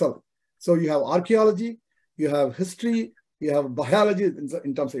 Subject itself. So you have archaeology, you have history, you have biology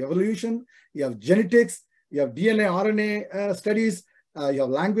in terms of evolution, you have genetics, you have DNA, RNA studies, you have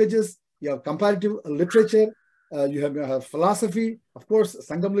languages, you have comparative literature, you have philosophy, of course,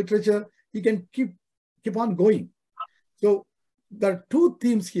 Sangam literature. You can keep on going. So there are 2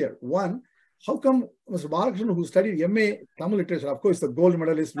 themes here. One, how come Mr. Balakrishnan, who studied MA Tamil literature, of course, the gold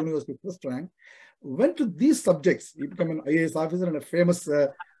medalist, university first rank, went to these subjects. He became an IAS officer and a famous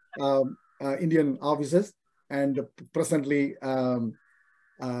Indian officer, and presently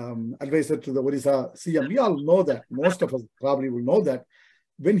advisor to the Odisha CM. We all know that. Most of us probably will know that.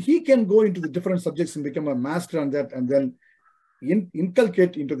 When he can go into the different subjects and become a master on that, and then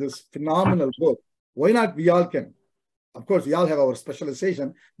inculcate into this phenomenal book, why not we all can? Of course, we all have our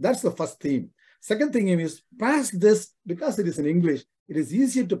specialization. That's the first theme. Second thing is, pass this, because it is in English, it is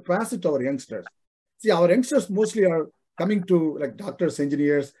easier to pass it to our youngsters. See, our youngsters mostly are coming to like doctors,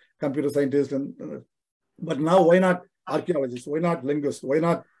 engineers, computer scientists, but now why not archaeologists? Why not linguists? Why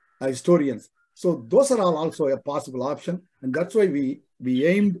not historians? So those are all also a possible option, and that's why we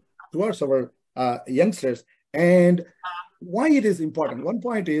aimed towards our youngsters. And why it is important. One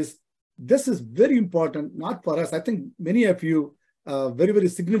point is this is very important, not for us. I think many of you very, very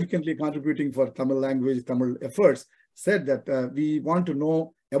significantly contributing for Tamil language, Tamil efforts, said that we want to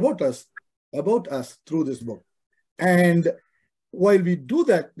know about us through this book. And while we do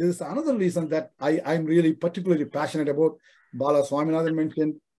that, there is another reason that I'm really particularly passionate about. Bala Swaminathan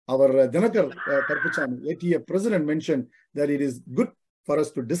mentioned, our Dinakar Karpuchani, ATA president, mentioned that it is good for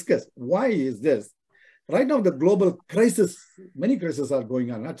us to discuss. Why is this? Right now, the global crisis, many crises are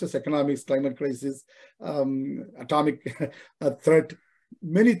going on, not just economics, climate crisis, atomic threat,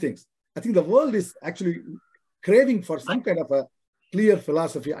 many things. I think the world is actually craving for some kind of a clear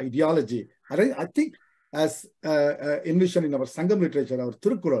philosophy, ideology. I think as envisioned in our Sangam literature, our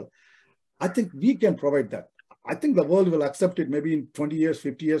Thirukural, I think we can provide that. I think the world will accept it maybe in 20 years,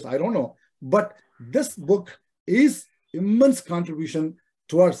 50 years, I don't know. But this book is immense contribution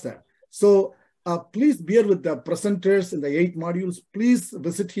towards that. So please bear with the presenters in the 8 modules. Please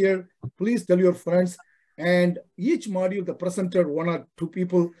visit here. Please tell your friends. And each module, the presenter, 1 or 2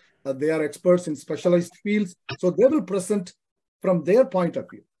 people, they are experts in specialized fields. So they will present from their point of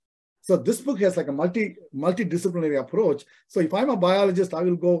view. So this book has like a multidisciplinary approach. So if I'm a biologist, I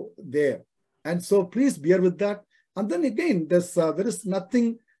will go there. And so please bear with that. And then again, there is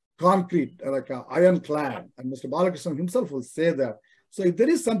nothing concrete, like ironclad. And Mr. Balakrishnan himself will say that. So if there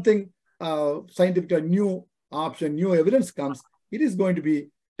is something scientific, a new option, new evidence comes, it is going to be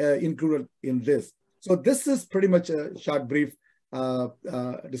included in this. So this is pretty much a short, brief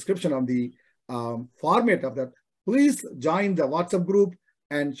description of the format of that. Please join the WhatsApp group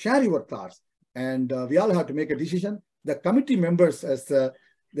and share your thoughts. And we all have to make a decision. The committee members, as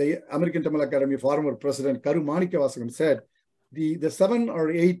the American Tamil Academy former president Karu Manikavasagam said, the 7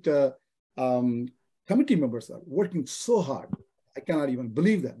 or 8 committee members are working so hard. I cannot even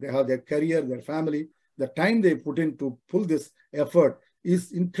believe that. They have their career, their family, the time they put in to pull this effort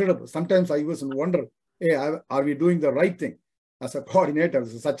is incredible. Sometimes I even wonder, hey, are we doing the right thing as a coordinator?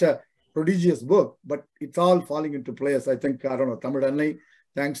 This is such a prodigious book, but it's all falling into place. I think, I don't know, Tamil NA,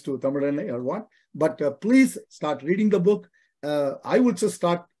 thanks to Tamil NA or what. But please start reading the book. I would just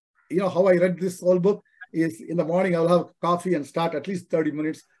start, how I read this whole book is in the morning, I'll have coffee and start at least 30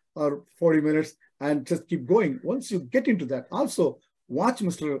 minutes or 40 minutes and just keep going. Once you get into that, also watch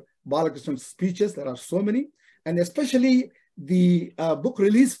Mr. Balakrishnan's speeches. There are so many, and especially the book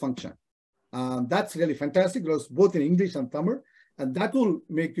release function. That's really fantastic. It was both in English and Tamil, and that will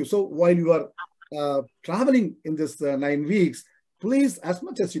make you, so while you are traveling in this 9 weeks, please, as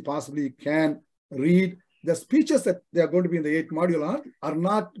much as you possibly can, read. The speeches that they are going to be in the 8th module are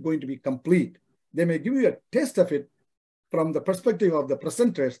not going to be complete. They may give you a taste of it from the perspective of the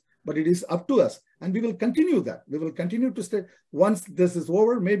presenters, but it is up to us. And we will continue that. We will continue to stay. Once this is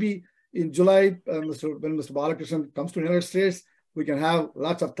over, maybe in July, when Mr. Balakrishnan comes to the United States, we can have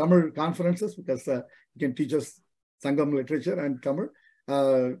lots of Tamil conferences because he can teach us Sangam literature and Tamil.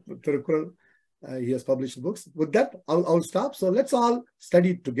 Thirukural, he has published books. With that, I'll stop. So let's all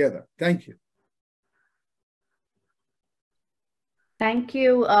study together. Thank you. Thank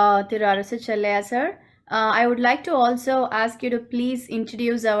you, Thiru Chellaya sir. I would like to also ask you to please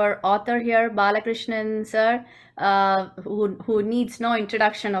introduce our author here, Balakrishnan sir, who needs no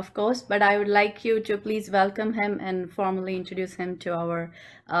introduction, of course, but I would like you to please welcome him and formally introduce him to our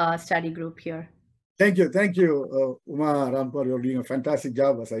study group here. Thank you. Thank you, Uma Rampur. You're doing a fantastic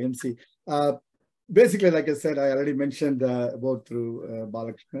job as IMC. Basically, like I said, I already mentioned about through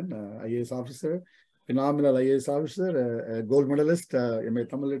Balakrishnan, IAS officer, phenomenal IAS officer, a gold medalist, MA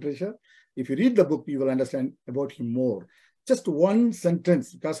Tamil literature. If you read the book, you will understand about him more. Just one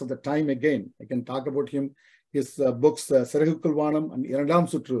sentence, because of the time again, I can talk about him. His books, Serahukulvanam and Irandam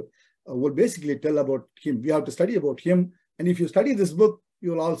Sutru, will basically tell about him. We have to study about him. And if you study this book,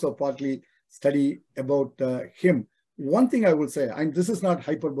 you will also partly study about him. One thing I will say, and this is not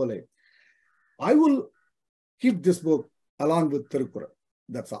hyperbole, I will keep this book along with Thirukural.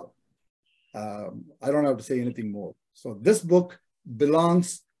 That's all. I don't have to say anything more. So this book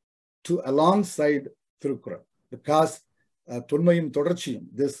belongs to alongside Thirukural because Tunmayum Todarchiyam,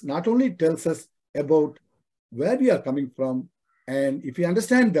 this not only tells us about where we are coming from, and if we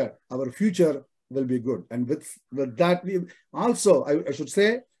understand that, our future will be good. And with that, we also, I should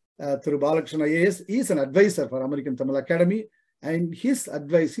say, Thiru Balakrishnan IAS is an advisor for American Tamil Academy, and his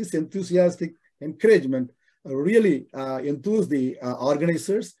advice, his enthusiastic encouragement really enthused the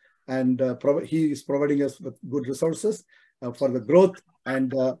organizers. and he is providing us with good resources for the growth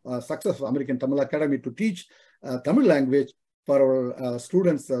and success of American Tamil Academy to teach Tamil language for our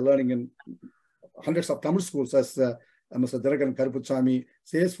students learning in hundreds of Tamil schools, as Mr. Diragan Karupuchami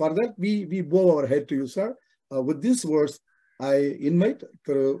says. For that, we bow our head to you, sir. With these words, I invite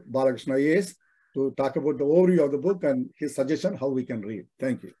Thiru Balakrishnan IAS to talk about the overview of the book and his suggestion how we can read.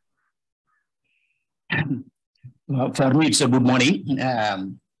 Thank you. For me, it's a good morning.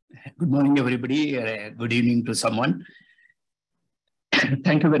 Good morning, everybody. Good evening to someone.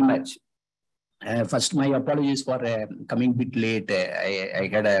 Thank you very much. First, my apologies for coming a bit late. I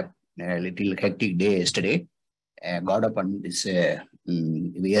had a little hectic day yesterday. Got up on this the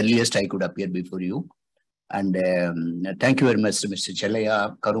earliest I could appear before you. And thank you very much, Mr.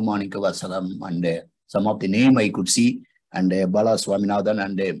 Chelaya, Karumanika Vasalam, and some of the name I could see, and Bala Swaminathan,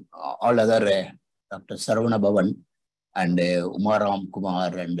 and all other Dr. Saravana Bhavan, and Umaram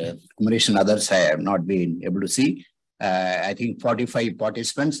Kumar, and Kumaresh and others I have not been able to see. I think 45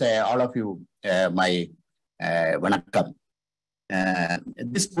 participants, all of you, my Vanakkam.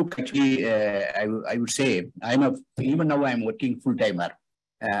 This book actually, I would say, even now I'm working full-timer.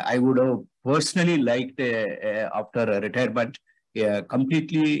 I would have personally liked, after retirement,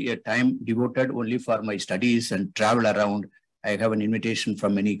 completely a time devoted only for my studies and travel around. I have an invitation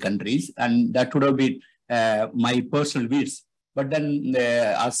from many countries, and that would have been my personal wish. But then,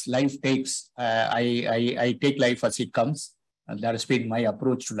 as life takes, I take life as it comes, and that has been my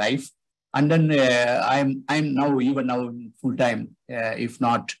approach to life. And then I'm now, even now, full time, if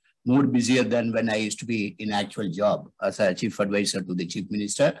not more busier than when I used to be in actual job as a chief advisor to the chief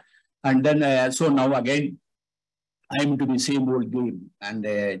minister. And then, so now again, I'm into the same old game, and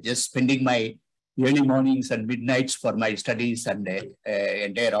just spending my early mornings and midnights for my studies and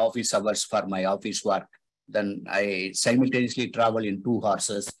entire office hours for my office work. Then I simultaneously travel in 2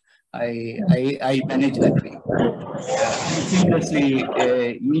 horses. I manage that way. Seamlessly,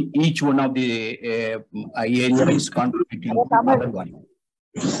 each one of the area is contributing to the other one.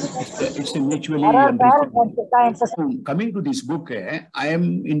 It's a mutually enriching. Coming to this book, I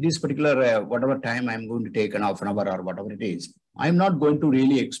am in this particular, whatever time I'm going to take, an half an hour or whatever it is, I'm not going to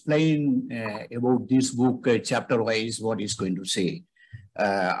really explain about this book chapter-wise what it's going to say.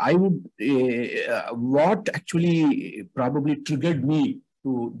 I would, what actually probably triggered me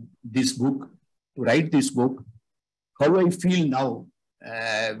to this book, to write this book, how I feel now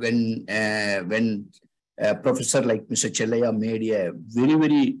when a professor like Mr. Chelaya made a very,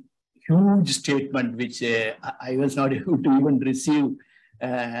 very huge statement, which I was not able to even receive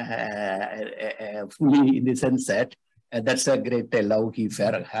fully, in the sense that that's a great love he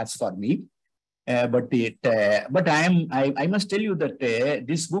has for me. But I must tell you that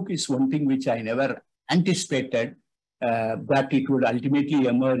this book is one thing which I never anticipated that it would ultimately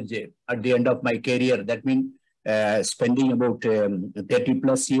emerge at the end of my career. That means spending about 30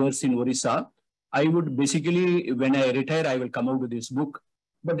 plus years in Orissa. I would basically, when I retire, I will come out with this book.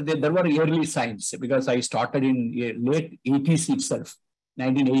 But there were early signs, because I started in late 80s itself,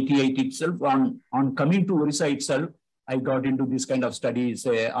 1988 itself. On coming to Orissa itself, I got into this kind of studies,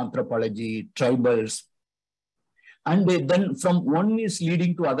 anthropology, tribals. And then from one is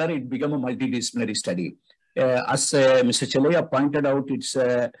leading to other, it became a multidisciplinary study. As Mr. Chelaya pointed out, it's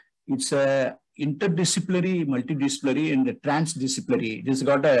interdisciplinary, multidisciplinary, and transdisciplinary. This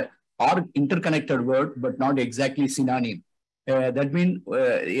got a interconnected word, but not exactly synonym. That means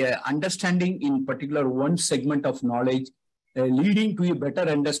understanding in particular one segment of knowledge, leading to a better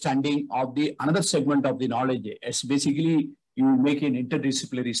understanding of the another segment of the knowledge. It's basically, you make an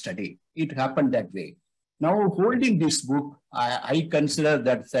interdisciplinary study. It happened that way. Now, holding this book, I consider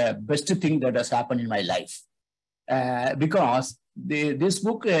that's the best thing that has happened in my life. Because this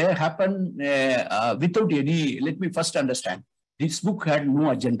book happened without any, let me first understand, this book had no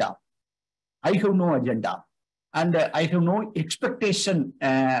agenda. I have no agenda, and I have no expectation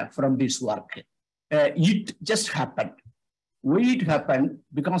from this work. It just happened. Why it happened?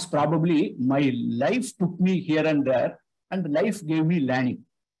 Because probably my life took me here and there, and life gave me learning.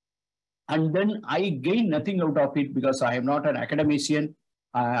 And then I gained nothing out of it, because I am not an academician.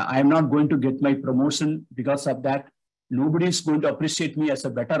 I am not going to get my promotion because of that. Nobody is going to appreciate me as a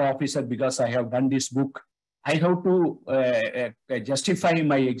better officer because I have done this book. I have to justify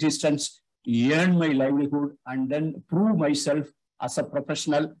my existence, earn my livelihood, and then prove myself as a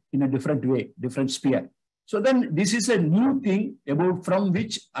professional in a different way, different sphere. So then this is a new thing about from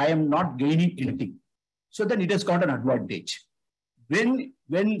which I am not gaining anything. So then it has got an advantage.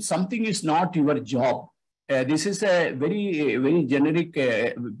 When something is not your job, this is a very, very generic,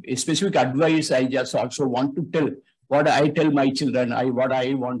 specific advice I just also want to tell. what I tell my children, what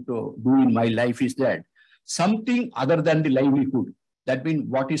I want to do in my life is that something other than the livelihood. That means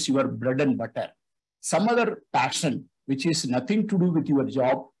what is your bread and butter? Some other passion, which is nothing to do with your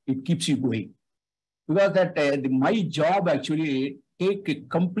job, it keeps you going. Because that my job actually take a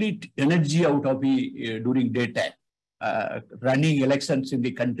complete energy out of me during daytime. Running elections in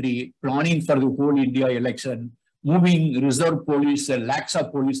the country, planning for the whole India election, moving reserve police, lakhs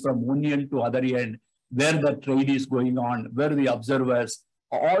of police from one end to other end, where the trade is going on, where the observers,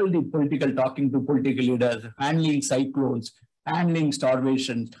 all the political talking to political leaders, handling cyclones, handling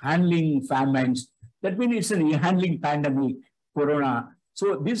starvation, handling famines. That means it's handling pandemic, corona.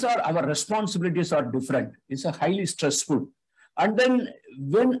 So these are our responsibilities are different. It's a highly stressful. And then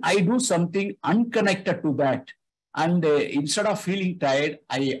when I do something unconnected to that, and instead of feeling tired,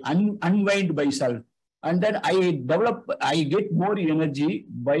 I unwind myself. And then I get more energy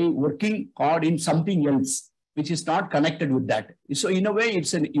by working hard in something else, which is not connected with that. So in a way,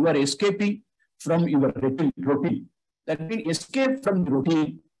 you are escaping from your routine. That means escape from the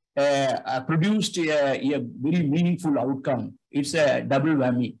routine produced a very meaningful outcome. It's a double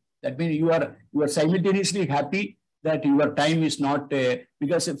whammy. That means you are simultaneously happy that your time is not,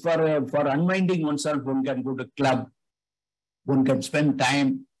 because for unwinding oneself, one can go to club, one can spend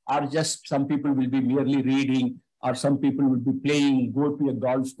time, or just some people will be merely reading, or some people will be playing, go to a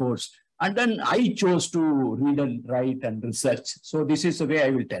golf course. And then I chose to read and write and research. So this is the way I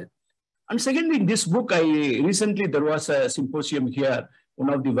will tell. And secondly, in this book, recently there was a symposium here.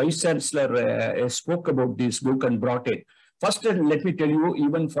 One of the vice chancellor spoke about this book and brought it. First, let me tell you,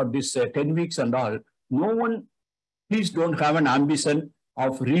 even for this 10 weeks and all, no one, please don't have an ambition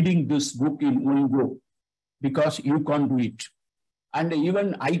of reading this book in one go, because you can't do it. And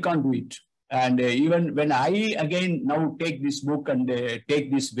even I can't do it. And even when I again now take this book and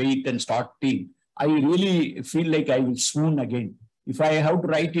take this weight and start thinking, I really feel like I will swoon again. If I have to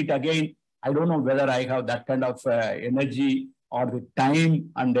write it again, I don't know whether I have that kind of energy or the time,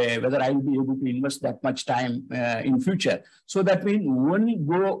 and whether I will be able to invest that much time in future. So that means one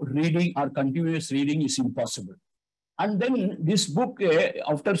go reading or continuous reading is impossible. And then this book,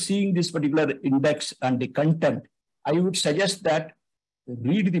 after seeing this particular index and the content, I would suggest that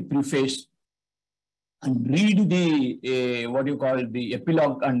read the preface and read the, what you call the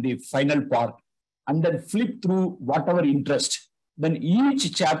epilogue and the final part, and then flip through whatever interest. Then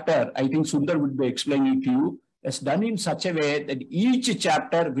each chapter, I think Sundar would be explaining to you, is done in such a way that each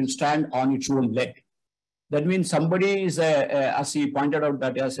chapter will stand on its own leg. That means somebody is, as he pointed out,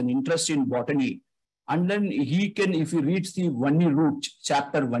 that has an interest in botany, and then he can, if he reads the Vanni root,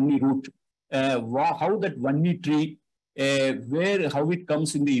 chapter Vanni root, how that Vanni tree, how it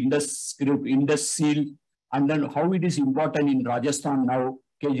comes in the Indus script, Indus seal, and then how it is important in Rajasthan now,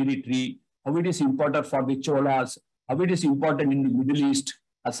 Kejri tree, how it is important for the Cholas, how it is important in the Middle East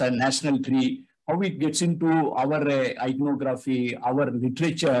as a national tree, how it gets into our iconography, our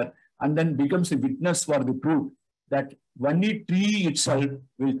literature, and then becomes a witness for the truth that Vanni tree itself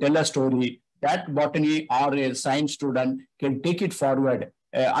will tell a story. That botany or a science student can take it forward,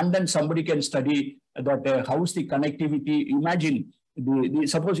 and then somebody can study that how's the connectivity. Imagine,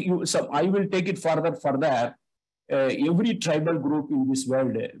 suppose I will take it further. Every tribal group in this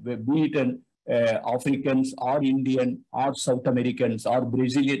world, be it Africans or Indian or South Americans or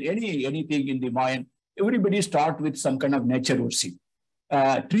Brazilian, anything in the Mayan, everybody start with some kind of nature worship.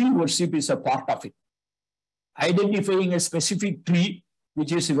 Tree worship is a part of it. Identifying a specific tree,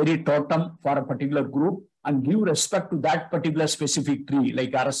 which is very totem for a particular group, and give respect to that particular specific tree,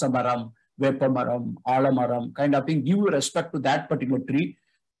 like Arasamaram, Vepamaram, Alamaram, kind of thing. Give respect to that particular tree,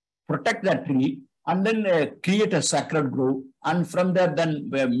 protect that tree, and then create a sacred grove. And from there, then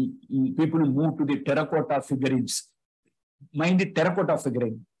people move to the terracotta figurines. Mind the terracotta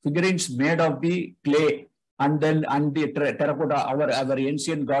figurines made of the clay, and the terracotta. Our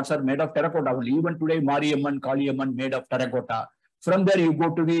ancient gods are made of terracotta. Even today, Mariamman, Kaliamman made of terracotta. From there, you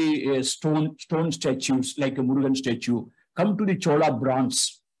go to the stone statues, like a Murugan statue. Come to the Chola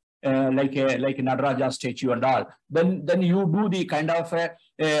bronze, like a Nadaraja statue and all. Then you do the kind of,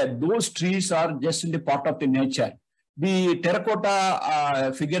 those trees are just in the part of the nature. The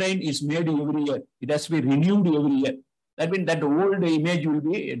terracotta figurine is made every year. It has to be renewed every year. That means that old image will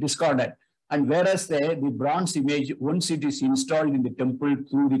be discarded. And whereas the bronze image, once it is installed in the temple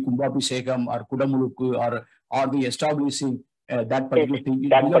through the Kumbhabhishekam or Kudamulukku or the establishing that particular thing,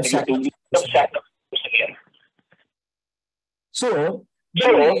 So,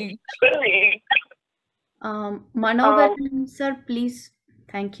 Manohar sir, please.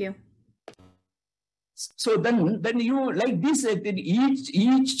 Thank you. So then you like this.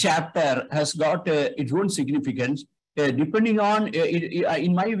 Each chapter has got its own significance. depending on,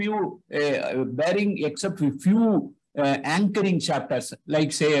 in my view, bearing except a few anchoring chapters,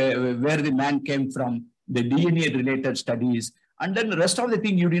 like say where the man came from, the DNA related studies, and then the rest of the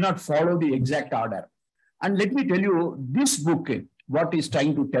thing you did not follow the exact order. And let me tell you, this book, what is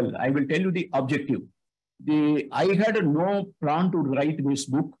trying to tell, I will tell you the objective. I had no plan to write this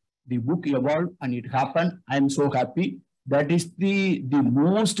book. The book evolved and it happened. I am so happy. That is the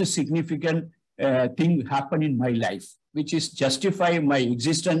most significant thing happened in my life, which is justify my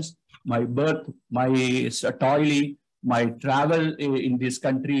existence, my birth, my toiling, my travel in this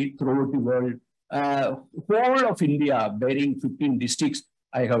country, throughout the world. Whole of India, bearing 15 districts,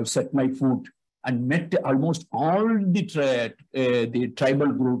 I have set my foot and met almost all the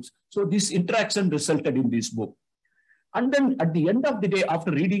tribal groups. So this interaction resulted in this book. And then at the end of the day,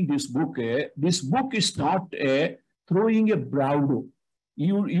 after reading this book is not throwing a bravado.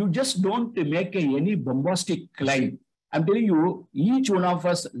 You just don't make any bombastic claim. I'm telling you, each one of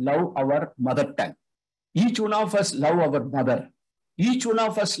us love our mother tongue. Each one of us love our mother. Each one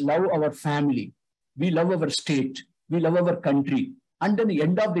of us love our family. We love our state. We love our country. And then at the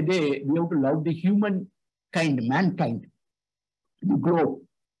end of the day, we have to love the human kind, mankind, the globe.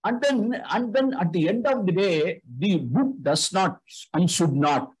 And then at the end of the day, the book does not and should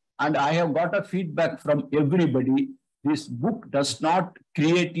not. And I have got a feedback from everybody. This book does not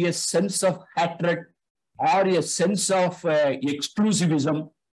create a sense of hatred or a sense of exclusivism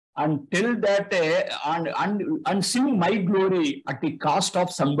and tell that and sing my glory at the cost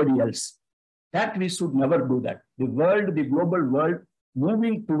of somebody else. That we should never do that. The world, the global world,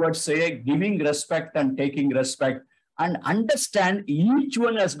 moving towards giving respect and taking respect and understand each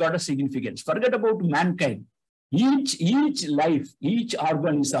one has got a significance. Forget about mankind. Each life, each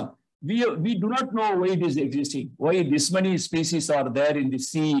organism, we do not know why it is existing, why this many species are there in the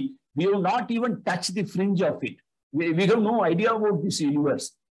sea. We have not even touched the fringe of it. We have no idea about this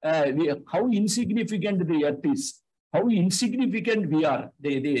universe. How insignificant the earth is, how insignificant we are.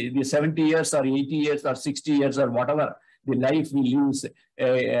 The 70 years or 80 years or 60 years or whatever, the life we lose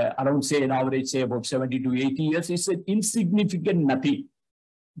around, say, an average, say, about 70 to 80 years is an insignificant nothing.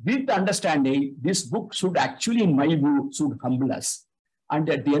 With understanding, this book should actually, in my view, should humble us. And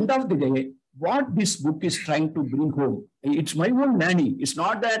at the end of the day, what this book is trying to bring home, it's my own learning. It's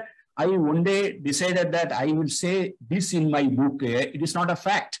not that I one day decided that I will say this in my book. It is not a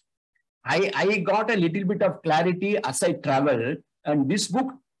fact. I got a little bit of clarity as I travel, and this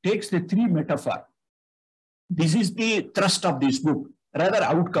book takes the three metaphors. This is the thrust of this book, rather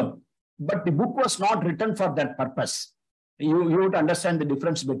outcome. But the book was not written for that purpose. You have to understand the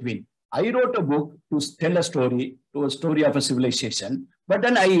difference between. I wrote a book to tell a story of a civilization, but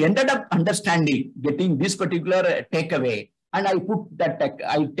then I ended up understanding, getting this particular takeaway, and I put that,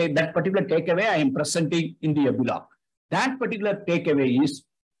 I take that particular takeaway I am presenting in the epilogue. That particular takeaway is,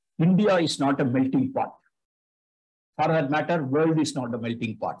 India is not a melting pot. For that matter, world is not a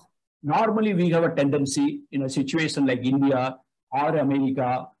melting pot. Normally, we have a tendency in a situation like India or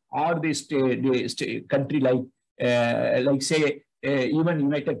America or this country like say, even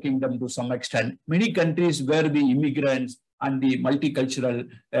United Kingdom to some extent, many countries where the immigrants and the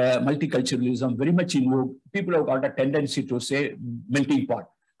multiculturalism very much in vogue, people have got a tendency to say melting pot.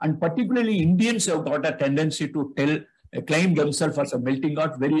 And particularly Indians have got a tendency to claim themselves as a melting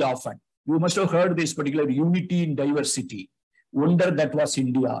pot very often. You must have heard this particular unity in diversity. Wonder that was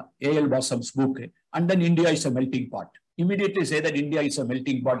India, A.L. Wasam's book. And then India is a melting pot. Immediately say that India is a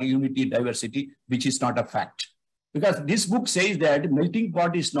melting pot, unity, diversity, which is not a fact. Because this book says that melting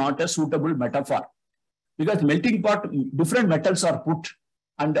pot is not a suitable metaphor. Because melting pot, different metals are put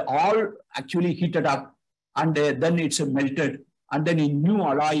and all actually heated up, and then it's melted, and then a new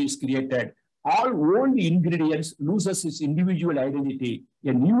alloy is created. All old ingredients loses its individual identity.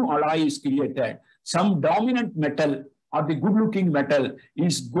 A new alloy is created. Some dominant metal or the good-looking metal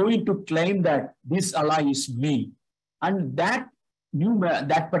is going to claim that this alloy is me. And that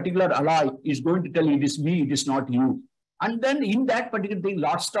particular alloy is going to tell you it is me, it is not you. And then in that particular thing,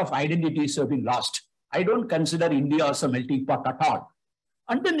 lots of identities have been lost. I don't consider India as a melting pot at all.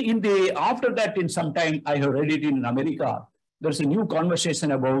 And then after that, in some time, I have read it in America, there's a new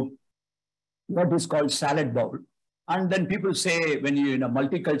conversation about what is called salad bowl. And then people say, when you're in a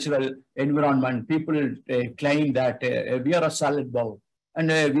multicultural environment, people claim that we are a salad bowl. And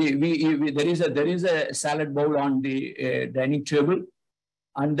there is a salad bowl on the dining table.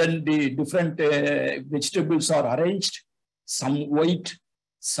 And then the different vegetables are arranged, some white,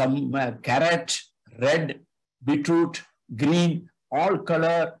 some carrot, red, beetroot, green, all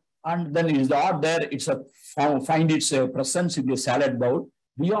color. And then is out there, find its presence in the salad bowl.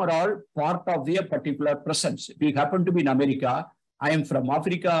 We are all part of a particular presence. We happen to be in America. I am from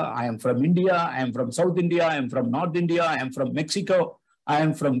Africa. I am from India. I am from South India. I am from North India. I am from Mexico. I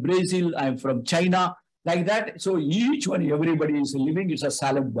am from Brazil. I am from China. Like that. So each one, everybody is living is a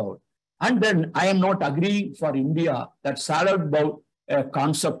salad bowl. And then I am not agreeing for India that salad bowl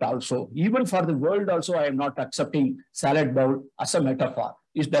concept also. Even for the world also, I am not accepting salad bowl as a metaphor.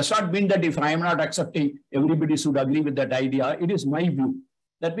 It does not mean that if I am not accepting, everybody should agree with that idea. It is my view.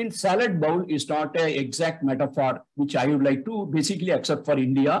 That means salad bowl is not an exact metaphor, which I would like to basically accept for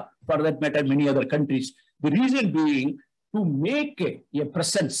India, for that matter, many other countries. The reason being, to make a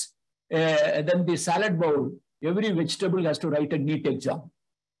presence, then the salad bowl, every vegetable has to write a neat exam.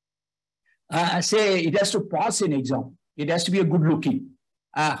 Say it has to pass an exam. It has to be a good looking.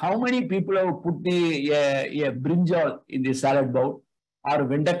 How many people have put the brinjal in the salad bowl, or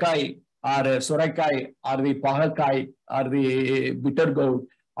vendakai, or sorakai, or the pahalkai, or the bitter gourd,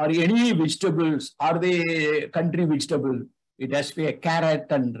 or any vegetables, or the country vegetable? It has to be a carrot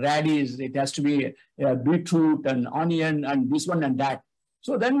and radish. It has to be a beetroot and onion and this one and that.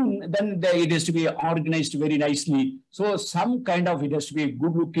 So then it has to be organized very nicely. So some kind of, it has to be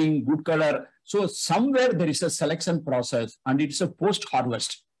good looking, good color. So somewhere there is a selection process, and it's a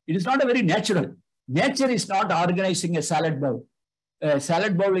post-harvest. It is not a very natural. Nature is not organizing a salad bowl.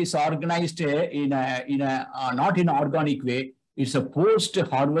 Salad bowl is organized not in an organic way. It's a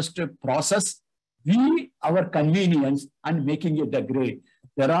post-harvest process. Our convenience and making it a grade.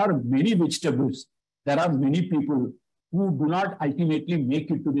 There are many vegetables. There are many people who do not ultimately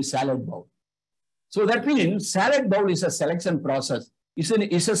make it to the salad bowl. So that means salad bowl is a selection process. It's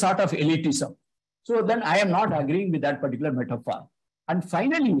a sort of elitism. So then I am not agreeing with that particular metaphor. And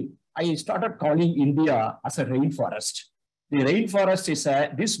finally, I started calling India as a rainforest. The rainforest is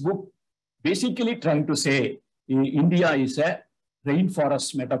this book basically trying to say India is a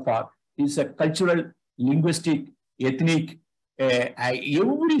rainforest metaphor. It's a cultural, linguistic, ethnic,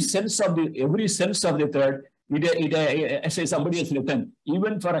 every sense of the third. As somebody has written,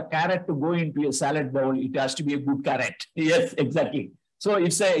 even for a carrot to go into a salad bowl, it has to be a good carrot. Yes, exactly. So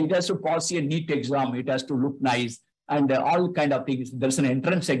it has to pass a neat exam. It has to look nice and all kind of things. There's an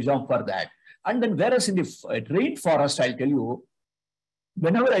entrance exam for that. And then whereas in the rainforest, I'll tell you,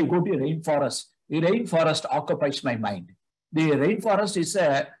 whenever I go to a rainforest, the rainforest occupies my mind. The rainforest is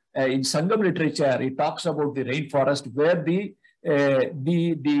in Sangam literature, it talks about the rainforest where the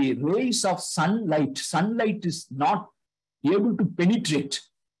rays of sunlight is not able to penetrate.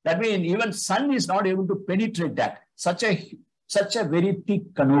 That means even sun is not able to penetrate that. Such a very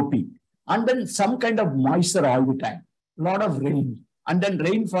thick canopy. And then some kind of moisture all the time. A lot of rain. And then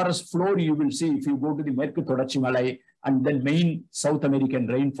rainforest floor, you will see if you go to the Merku Todachi Malai and then main South American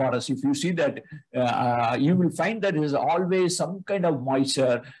rainforest, if you see that, you will find that there is always some kind of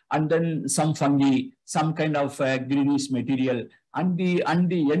moisture and then some fungi, some kind of greenish material. And the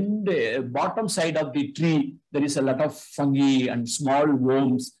end bottom side of the tree, there is a lot of fungi and small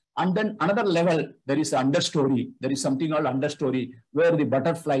worms. And then another level, there is an understory. There is something called understory where the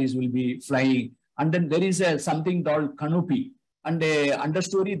butterflies will be flying. And then there is something called canopy. And the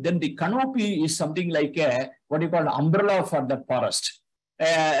understory, then the canopy is something like what you call umbrella for the forest.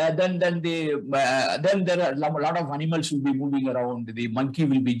 Then there are a lot of animals will be moving around. The monkey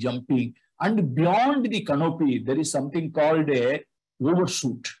will be jumping. And beyond the canopy, there is something called a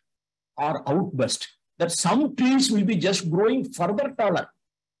overshoot or outburst. That some trees will be just growing further taller.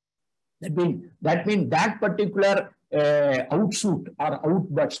 That means that particular outshoot or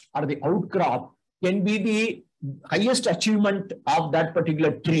outburst or the outcrop can be the highest achievement of that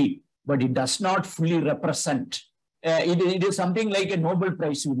particular tree, but it does not fully represent. It is something like a Nobel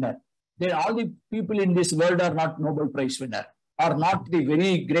Prize winner. All the people in this world are not Nobel Prize winner, are not the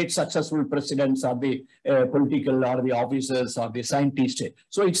very great successful presidents or the political or the officers or the scientists.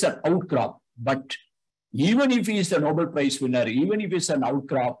 So it's an outcrop. But even if he is a Nobel Prize winner, even if it's an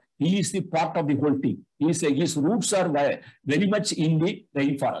outcrop, he is the part of the whole thing. His roots are very much in the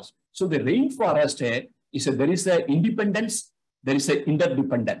rainforest. So the rainforest there is an independence, there is an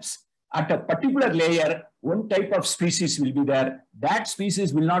interdependence. At a particular layer, one type of species will be there. That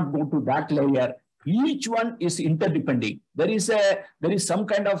species will not go to that layer. Each one is interdepending. There is some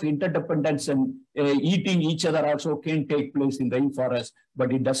kind of interdependence, and eating each other also can take place in rainforest,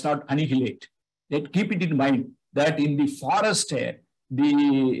 but it does not annihilate. Keep it in mind that in the forest, there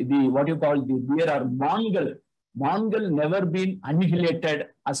are Mongol never been annihilated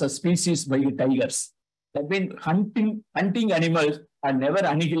as a species by the tigers. That means hunting animals are never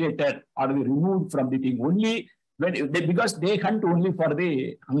annihilated or removed from the thing. Only because they hunt only for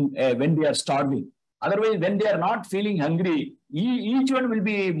when they are starving. Otherwise, when they are not feeling hungry, each one will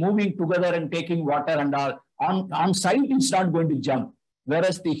be moving together and taking water and all. On sight, it's not going to jump.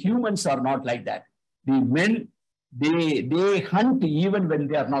 Whereas the humans are not like that. The men, they hunt even when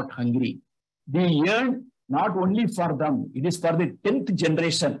they are not hungry. They earn not only for them, it is for the 10th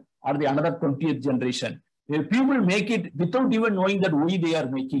generation or the another 20th generation. People make it without even knowing that why they are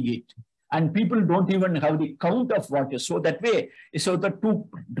making it. And people don't even have the count of what is. So that way, so that to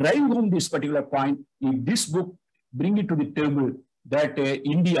drive home this particular point, in this book, bring it to the table that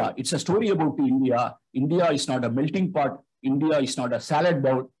India, it's a story about India. India is not a melting pot. India is not a salad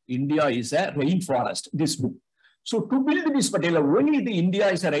bowl. India is a rainforest, this book. So to build this particular, only the India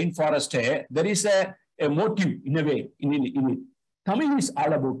is a rainforest, there is a motive in a way in it. Tamil is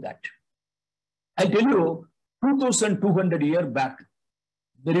all about that. I tell you, 2,200 years back,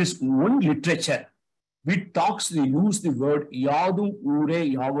 there is one literature which talks, they use the word Yadum Ure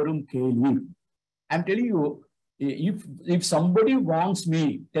Yavarum Kelir. I'm telling you, if somebody wants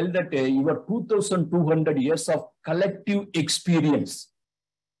me, tell that your 2,200 years of collective experience,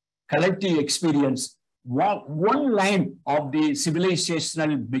 one line of the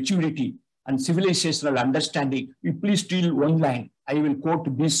civilizational maturity and civilizational understanding, you please steal one line. I will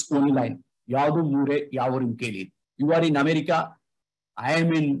quote this one line. Yadum Ure Yavarum Kelir. You are in America, I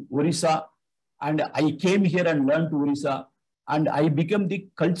am in Orissa, and I came here and learned Orissa, and I became the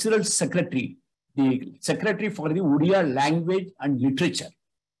cultural secretary, the secretary for the Odia language and literature.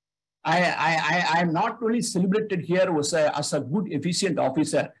 I am not only celebrated here as a good, efficient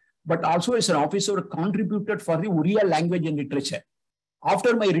officer, but also as an officer who contributed for the Odia language and literature.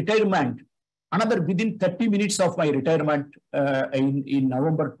 After my retirement, within 30 minutes of my retirement in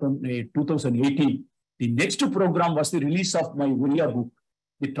November 2018, the next program was the release of my Oriya book.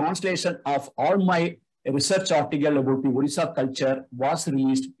 The translation of all my research article about the Orissa culture was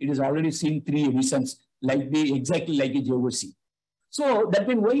released. It is already seen 3 editions, exactly like a JOC. So that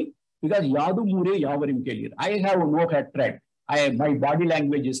means why? Because Yadu Mure Yavarim Kelir. I have no hatred. My body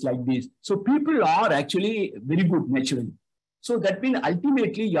language is like this. So people are actually very good naturally. So that means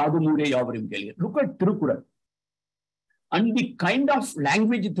ultimately Yadu Mure Yavarim Kelir. Look at Thirukural. And the kind of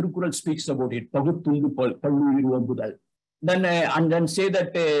language Thirukural speaks about it. Then say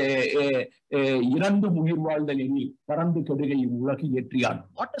that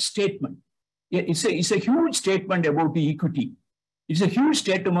what a statement. It's a huge statement about the equity. It's a huge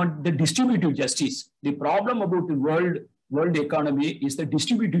statement, the distributive justice. The problem about the world economy is the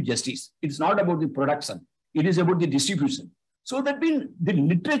distributive justice. It's not about the production. It is about the distribution. So that means the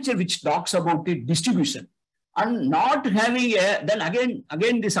literature which talks about the distribution and not having then again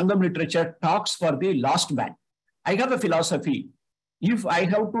the Sangam literature talks for the last man. I have a philosophy. If I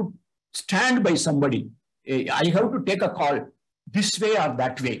have to stand by somebody, I have to take a call this way or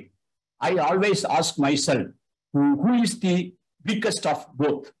that way. I always ask myself, who is the weakest of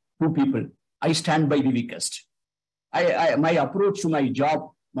both two people? I stand by the weakest. My approach to my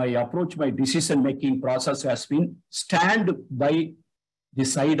job, my decision-making process has been stand by the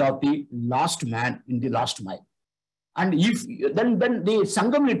side of the last man in the last mile. And if then the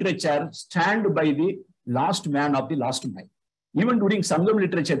Sangam literature stand by the last man of the last mile. Even during Sangam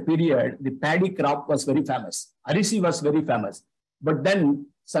literature period, the paddy crop was very famous. Arisi was very famous. But then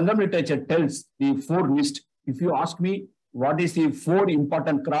Sangam literature tells the 4 list. If you ask me what is the 4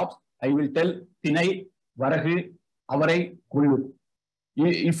 important crops, I will tell Tinai, Varahu, Avarai, Kullu.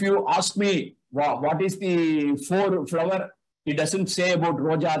 If you ask me what is the 4 flower, it doesn't say about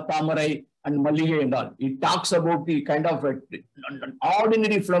Roja, Tamarai, and Mallige and all. It talks about the kind of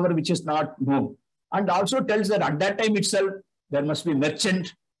ordinary flower which is not known. And also tells that at that time itself, there must be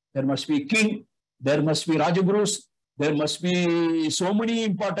merchant, there must be king, there must be Rajagurus, there must be so many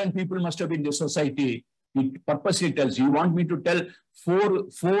important people must have been in the society. It purposely tells, you want me to tell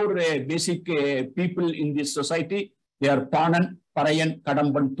four basic people in this society, they are Panan, Parayan,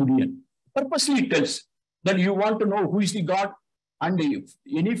 Kadamban, Turiyan. Purposely it tells that you want to know who is the God, and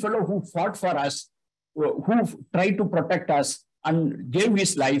any fellow who fought for us, who tried to protect us and gave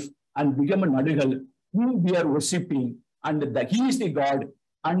his life and became a Nadigal, whom we are worshipping, and he is the God,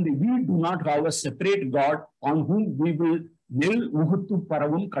 and we do not have a separate God on whom we will nil uhutu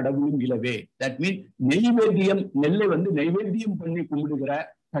paravum kadavulum ilave. That means neivediyam nelle vandu neivediyam panni kumudugura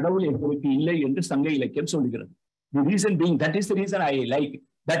kadavul engalukku illai endru Sanga Ilakkiyam sollugirathu. The reason being, that is the reason I like.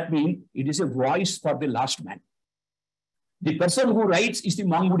 That means it is a voice for the last man. The person who writes is the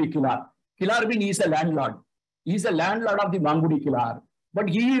Mangudi Kilar. Kilar means he is a landlord. He is a landlord of the Mangudi Kilar. But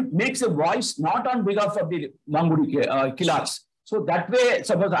he makes a voice not on behalf of the Mangudi Kilars. So that way,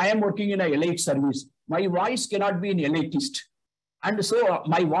 suppose I am working in a elite service, my voice cannot be an elitist. And so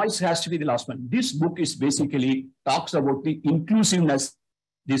my voice has to be the last one. This book is basically talks about the inclusiveness.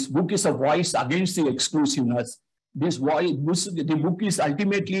 This book is a voice against the exclusiveness. The book is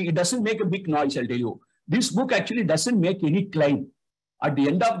ultimately, it doesn't make a big noise, I'll tell you. This book actually doesn't make any claim. At the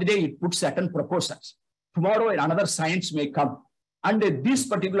end of the day, it puts certain proposals. Tomorrow, another science may come, and this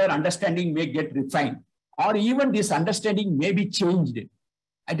particular understanding may get refined, or even this understanding may be changed.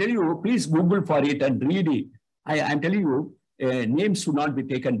 I tell you, please Google for it and read it. I'm telling you, names should not be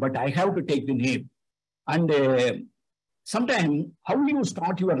taken, but I have to take the name. And sometimes how you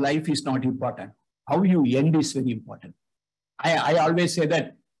start your life is not important. How you end is very important. I always say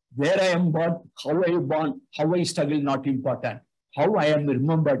that where I am born, how I struggle, not important. How I am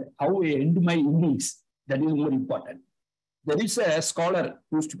remembered, how I end my innings, that is more important. There is a scholar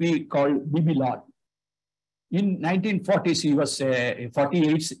who used to be called B.B. Lord. In 1940s, he was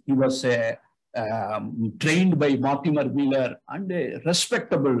 48. He was trained by Mortimer Wheeler and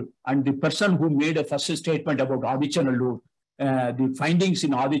respectable. And the person who made a first statement about Adichanallur, the findings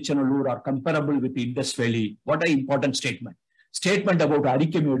in Adichanallur are comparable with the Indus Valley. What an important statement. Statement about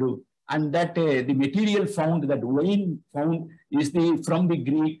Arikemedu, and that the material found, that wine found, is from the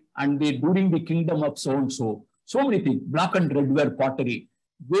Greek and during the kingdom of so-and-so. So many things. Black and red ware pottery.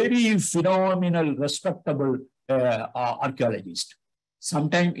 Very phenomenal, respectable archaeologist.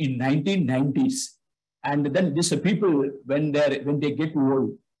 Sometime in 1990s, and then these people, when they get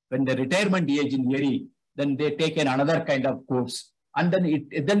old, when the retirement age in Yeri, then they take another kind of course, and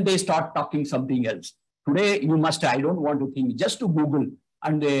then they start talking something else. Today, you must, I don't want to think, just to Google,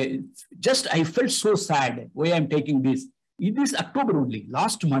 and I felt so sad why I'm taking this. In this October only,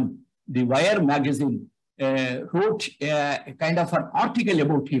 last month, the Wire magazine wrote a kind of an article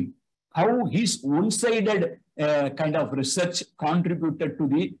about him, how his one-sided kind of research contributed to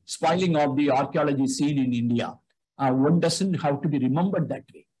the spoiling of the archaeology scene in India. One doesn't have to be remembered that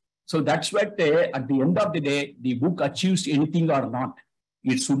way. So that's what at the end of the day, the book achieves anything or not.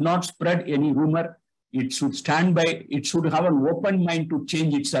 It should not spread any rumor. It should stand by, it should have an open mind to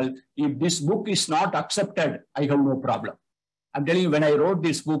change itself. If this book is not accepted, I have no problem. I'm telling you, when I wrote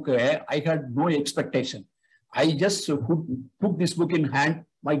this book, I had no expectation. I just took this book in hand,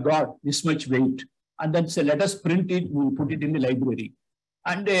 my God, this much weight. And then say, let us print it, we'll put it in the library.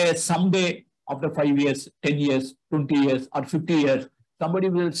 And someday, after 5 years, 10 years, 20 years, or 50 years, somebody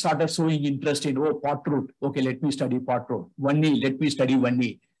will start showing interest in, oh, pot root. Okay, let me study pot root. 1E, let me study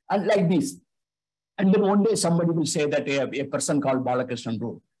 1E. And like this. And then one day somebody will say that a person called Balakrishnan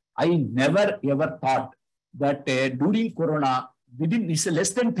wrote. I never ever thought that during Corona, it's less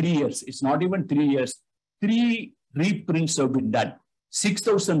than 3 years. It's not even 3 years. 3 reprints have been done.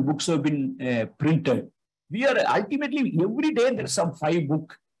 6,000 books have been printed. We are ultimately, every day there's some 5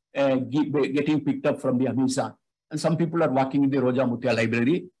 books getting picked up from the Amazon. And some people are working in the Roja Mutia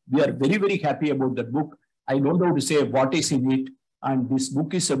library. We are very, very happy about that book. I don't know how to say what is in it. And this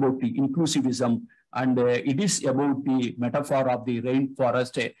book is about the inclusivism. And it is about the metaphor of the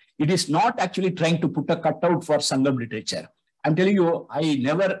rainforest. It is not actually trying to put a cutout for Sangam literature. I'm telling you, I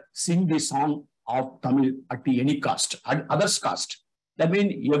never sing the song of Tamil at any cost, at others' cost. That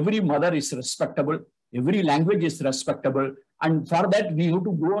means every mother is respectable, every language is respectable. And for that, we have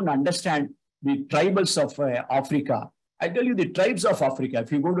to go and understand the tribals of Africa. I tell you, the tribes of Africa,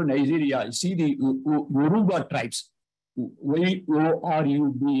 if you go to Nigeria, you see the Yoruba tribes,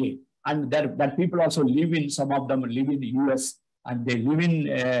 Yoruba. And that people also live in, some of them live in the US, and they live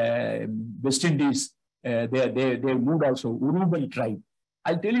in West Indies. They moved also, Uruban tribe.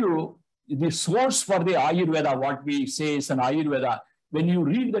 I'll tell you, the source for the Ayurveda, what we say is an Ayurveda, when you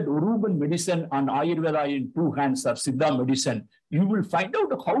read that Uruban medicine and Ayurveda in 2 hands, or Siddha medicine, you will find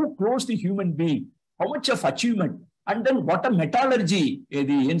out how close the human being, how much of achievement, and then what a metallurgy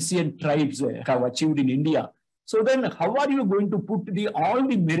the ancient tribes have achieved in India. So then how are you going to put all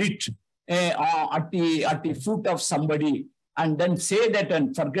the merit at the foot of somebody and then say that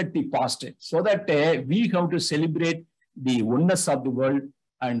and forget the past? So that we have to celebrate the oneness of the world,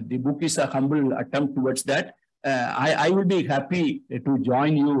 and the book is a humble attempt towards that. I will be happy to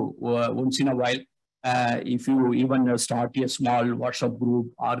join you once in a while. If you even start a small WhatsApp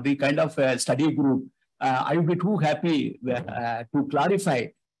group or the kind of study group, I will be too happy to clarify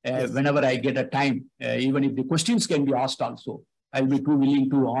whenever I get a time, even if the questions can be asked also. I'll be too willing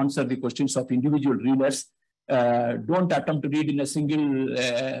to answer the questions of individual readers. Don't attempt to read in a single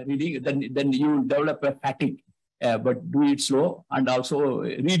reading, then you will develop a fatigue. But do it slow, and also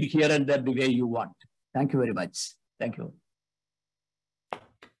read here and there the way you want. Thank you very much. Thank you.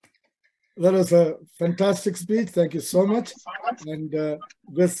 That was a fantastic speech. Thank you so much. And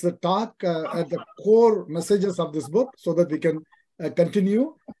with the talk at the core messages of this book, so that we can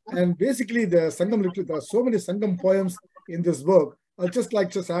continue. And basically, the Sangam literature, there are so many Sangam poems in this book. I'll just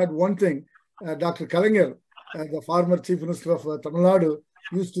add one thing. Dr. Kalanger, the former Chief Minister of Tamil Nadu,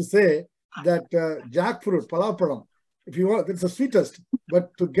 used to say that jackfruit, palaparam, if you want, it's the sweetest,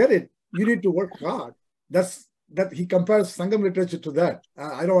 but to get it, you need to work hard. That he compares Sangam literature to that.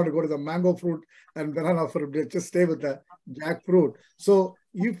 I don't want to go to the mango fruit and banana fruit, just stay with the jackfruit. So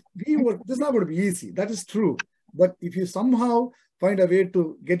if we work, this is not going to be easy. That is true. But if you somehow find a way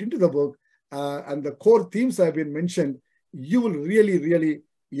to get into the book and the core themes have been mentioned, you will really, really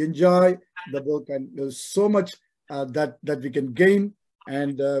enjoy the book. And there's so much that we can gain.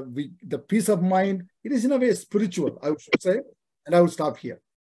 And the peace of mind, it is in a way spiritual, I should say. And I will stop here.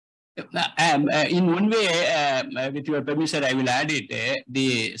 In one way, with your permission, I will add it.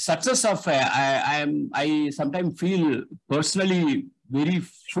 The success of I sometimes feel personally very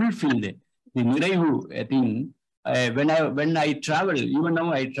fulfilled. The Niraivu thing. When I travel, even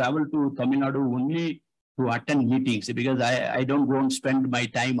now I travel to Tamil Nadu only to attend meetings because I don't go and spend my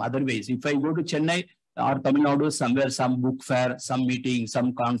time otherwise. If I go to Chennai or Tamil Nadu, somewhere, some book fair, some meeting,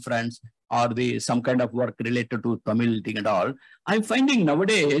 some conference, or some kind of work related to Tamil thing and all, I'm finding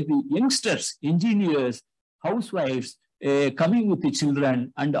nowadays the youngsters, engineers, housewives coming with the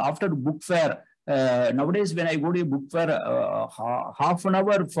children, and after book fair, nowadays when I go to a book fair, half an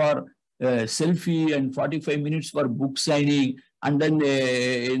hour for selfie and 45 minutes for book signing, and then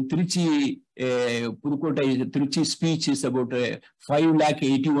in Trichy, Trichy speech is about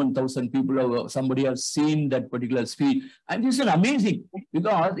 581,000 people. Somebody has seen that particular speech, and this is amazing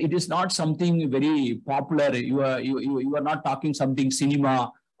because it is not something very popular. You are not talking something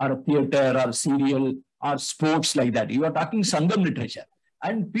cinema or theater or serial or sports like that. You are talking Sangam literature,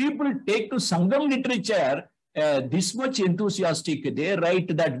 and people take to Sangam literature this much enthusiastic. They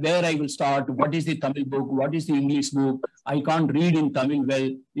write that where I will start, what is the Tamil book, what is the English book, I can't read in Tamil well,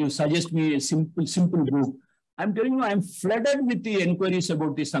 you suggest me a simple book. I'm telling you, I'm flooded with the inquiries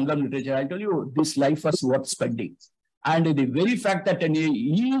about the Sangam literature. I tell you, this life was worth spending. And the very fact that in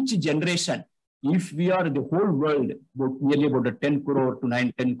each generation, if we are the whole world, nearly about 10 crore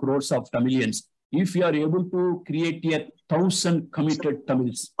to 10 crores of Tamilians, if we are able to create 1,000 committed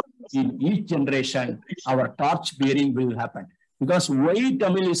Tamils in each generation, our torch bearing will happen. Because why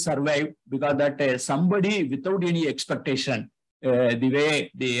Tamil is survived? Because that somebody without any expectation, the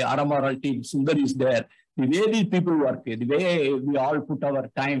way the Aramoral team, Sundar is there, the way these people work, the way we all put our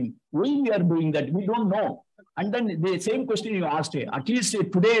time, why we are doing that, we don't know. And then the same question you asked, at least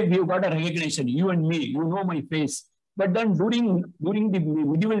today we've got a recognition, you and me, you know my face. But then during the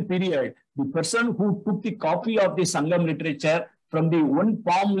medieval period, the person who took the copy of the Sangam literature from the one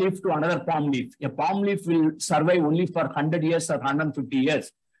palm leaf to another palm leaf, a palm leaf will survive only for 100 years or 150 years.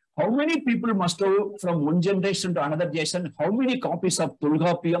 How many people must have from one generation to another generation, how many copies of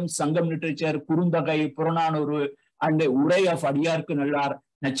Tulgapiyam, Sangam literature, Kurundagai, Purananuru, and the Urai of Adiyar Kunallar,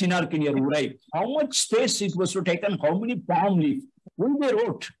 Nachinar Kinir Urai, how much space it was to take and how many palm leaf, who they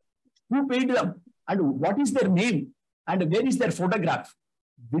wrote, who paid them, and what is their name, and where is their photograph?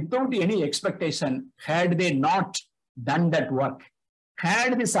 Without any expectation, had they not done that work,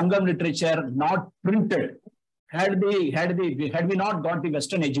 had the Sangam literature not printed, had we not got the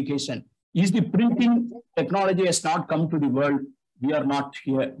Western education, is the printing technology has not come to the world, we are not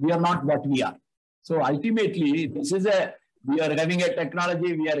here, we are not what we are. So ultimately, we are having a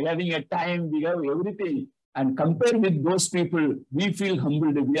technology, we are having a time, we have everything. And compared with those people, we feel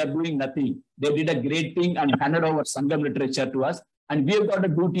humbled, we are doing nothing. They did a great thing and handed over Sangam literature to us. And we have got a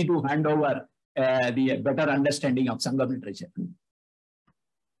duty to hand over the better understanding of Sangam literature.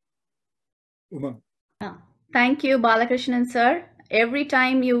 Thank you, Balakrishnan sir. Every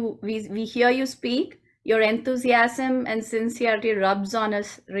time we hear you speak, your enthusiasm and sincerity rubs on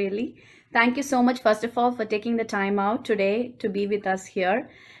us, really. Thank you so much, first of all, for taking the time out today to be with us here.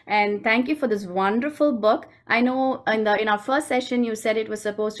 And thank you for this wonderful book. I know in our first session, you said it was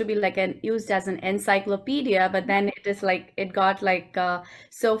supposed to be like used as an encyclopedia, but then it got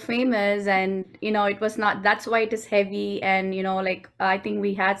so famous, and it was not, that's why it is heavy. And I think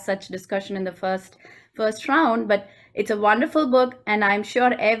we had such discussion in the first round, but it's a wonderful book, and I'm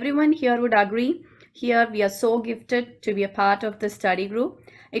sure everyone here would agree. Here we are so gifted to be a part of the study group.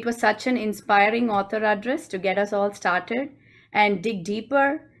 It was such an inspiring author address to get us all started and dig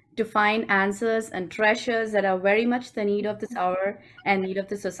deeper to find answers and treasures that are very much the need of this hour and need of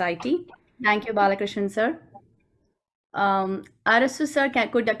the society. Thank you, Balakrishnan sir. Arasu sir,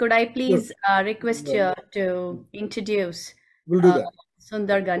 could I please request you to introduce We'll do that.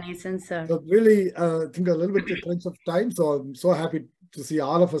 Sundar Ganesan sir. So really, I think a little bit of crunch of time, so I'm so happy to see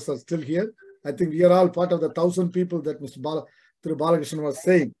all of us are still here. I think we are all part of the 1,000 people that Mr. Thiru Balakrishnan was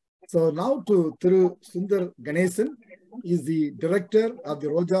saying. So now to Thiru Sundar Ganesan, is the director of the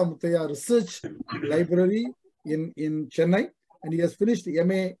Roja Muthaiya Research Library in Chennai, and he has finished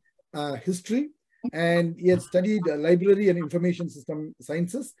MA History, and he has studied Library and Information System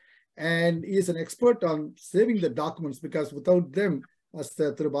Sciences, and he is an expert on saving the documents, because without them, as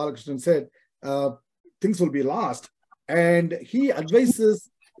Thiru Balakrishnan said, things will be lost. And he advises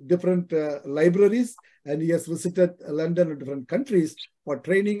different libraries, and he has visited London and different countries for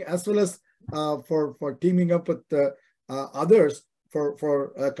training, as well as for teaming up with others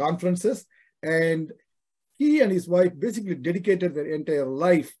for conferences. And he and his wife basically dedicated their entire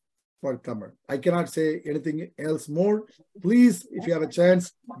life for Tamil. I cannot say anything else more. Please, if you have a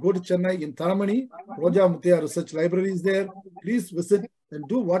chance, go to Chennai in Tharamani. Roja Muthaiya Research Library is there. Please visit and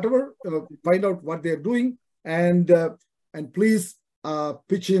do whatever, find out what they're doing, and please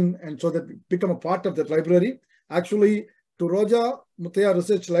pitch in, and so that we become a part of that library. Actually, to Roja Muthaiya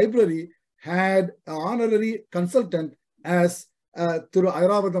Research Library had an honorary consultant as Thiru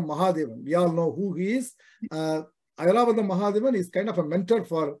Airavadam Mahadevan. We all know who he is. Airavadam Mahadevan is kind of a mentor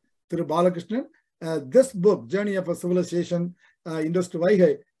for Thiru Balakrishnan. This book, Journey of a Civilization, Indus to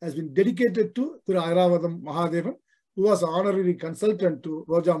Vaigai, has been dedicated to Thiru Airavadam Mahadevan, who was an honorary consultant to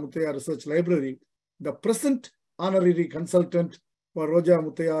Roja Muthaiya Research Library. The present honorary consultant for Roja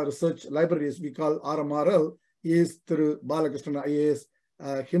Muthaiya Research Libraries, we call RMRL, is Thiru Balakrishnan IAS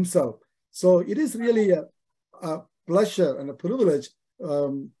himself. So it is really a pleasure and a privilege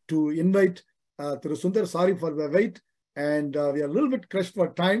to invite Thiru Sundar. Sorry for the wait, and we are a little bit crushed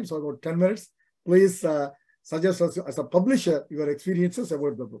for time, so about 10 minutes. Please suggest us as a publisher your experiences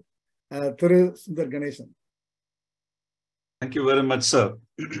about the book. Thiru Sundar Ganesan. Thank you very much, sir.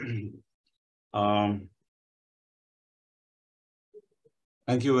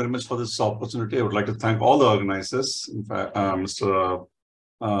 Thank you very much for this opportunity. I would like to thank all the organizers, in fact, Mr.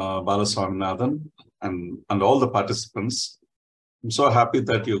 Balaswaminathan and all the participants. I'm so happy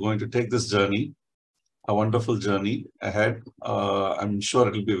that you're going to take this journey, a wonderful journey ahead. I'm sure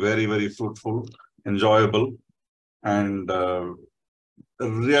it will be very, very fruitful, enjoyable, and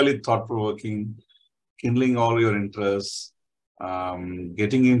really thought-provoking, kindling all your interests,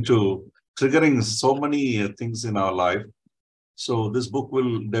 getting into triggering so many things in our life. So this book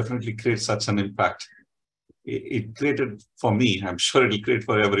will definitely create such an impact. It created for me. I'm sure it will create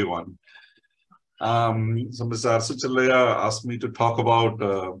for everyone. So Mr. Arsuchalaya asked me to talk about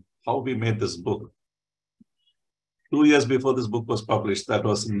how we made this book. 2 years before this book was published, that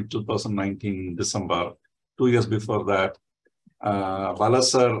was in 2019 December. 2 years before that, Bala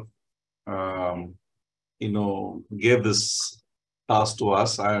sir, gave this task to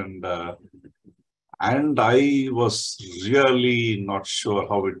us, and I was really not sure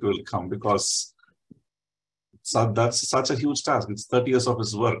how it will come, because that's such a huge task. It's 30 years of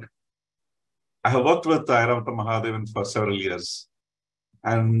his work. I have worked with Airavadam Mahadevan for several years,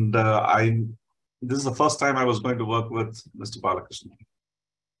 and this is the first time I was going to work with Mr. Balakrishnan.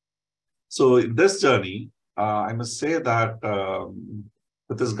 So in this journey, I must say that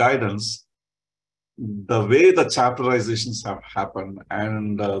with his guidance, the way the chapterizations have happened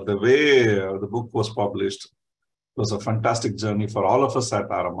and the way the book was published was a fantastic journey for all of us at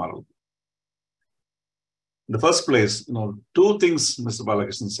RMRL. In the first place, two things Mr.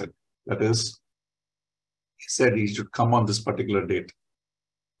 Balakrishnan said. That is, he said he should come on this particular date.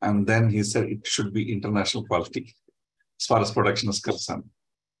 And then he said it should be international quality as far as production is concerned.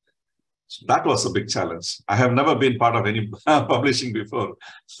 So that was a big challenge. I have never been part of any publishing before.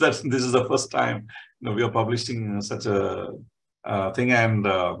 So this is the first time we are publishing such a thing. And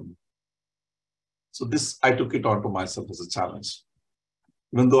so this, I took it onto myself as a challenge.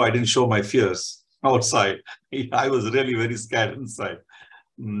 Even though I didn't show my fears outside, I was really very scared inside.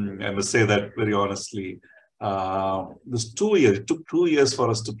 I must say that very honestly. This 2 years, it took 2 years for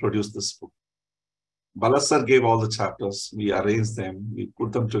us to produce this book. Bala sir gave all the chapters, we arranged them, we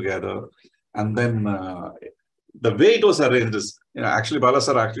put them together, and then the way it was arranged is, actually Bala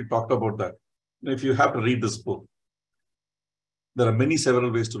sir actually talked about that. If you have to read this book, there are several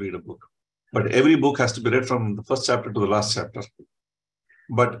ways to read a book, but every book has to be read from the first chapter to the last chapter.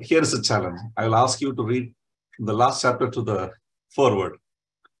 But here is a challenge. I will ask you to read from the last chapter to the forward.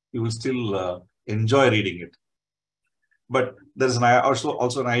 You will still enjoy reading it. But there's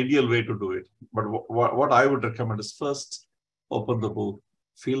also an ideal way to do it. But what I would recommend is first open the book,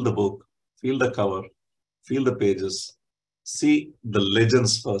 feel the cover, feel the pages, see the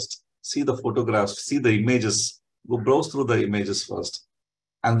legends first, see the photographs, see the images, go browse through the images first.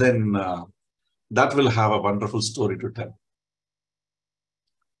 And then that will have a wonderful story to tell.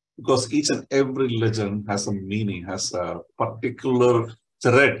 because each and every legend has a meaning, has a particular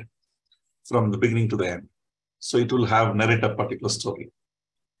thread from the beginning to the end. So it will have narrate a particular story.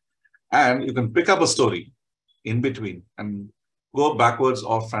 And you can pick up a story in between and go backwards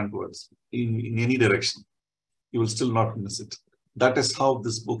or frontwards in any direction. You will still not miss it. That is how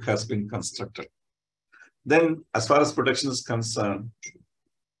this book has been constructed. Then, as far as production is concerned,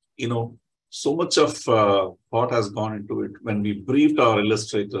 so much of thought has gone into it. When we briefed our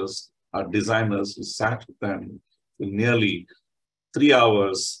illustrators, our designers, we sat with them for nearly 3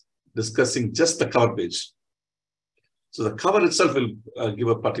 hours discussing just the cover page. So the cover itself will give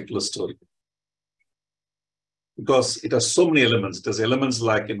a particular story, because it has so many elements. It has elements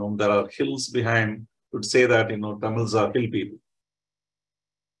like, there are hills behind, would say that, Tamils are hill people.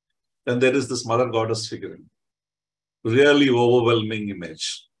 Then there is this mother goddess figure, really overwhelming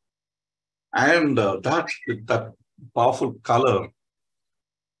image. And that powerful color,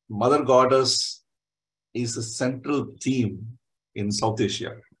 mother goddess is a central theme in South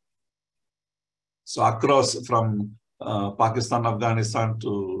Asia. So across from Pakistan, Afghanistan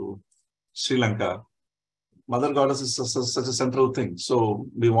to Sri Lanka, mother goddess is such a central thing. So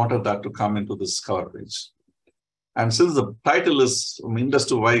we wanted that to come into this cover page. And since the title is from Indus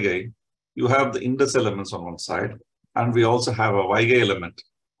to Vaigai, you have the Indus elements on one side, and we also have a Vaigai element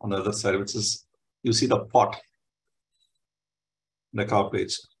on the other side, which is, you see the pot in the cover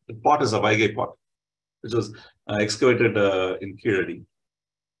page. The pot is a Vaigai pot, which was excavated in Kiradi.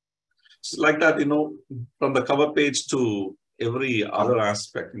 So like that, from the cover page to every other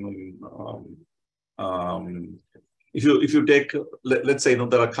aspect, if you take, let's say,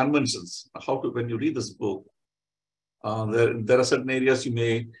 there are conventions. When you read this book, there are certain areas you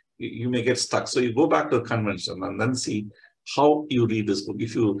may get stuck. So you go back to the convention and then see how you read this book.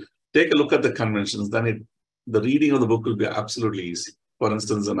 If you take a look at the conventions, then the reading of the book will be absolutely easy. For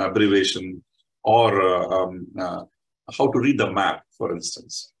instance, an abbreviation, or how to read the map, for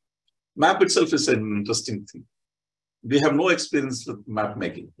instance. Map itself is an interesting thing. We have no experience with map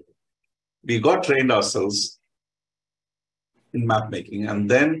making. We got trained ourselves in map making, and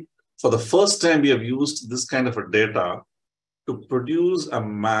then for the first time we have used this kind of a data to produce a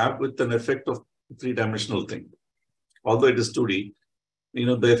map with an effect of three-dimensional thing. Although it is 2D,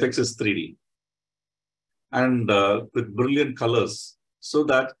 the effects is 3D, and with brilliant colors, so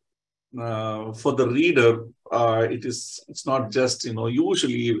that for the reader, it's not just,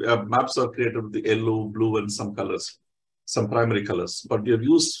 usually maps are created with the yellow, blue, and some colors, some primary colors, but we have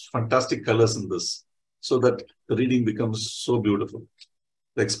used fantastic colors in this so that the reading becomes so beautiful.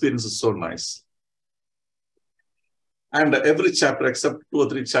 The experience is so nice. And every chapter, except 2 or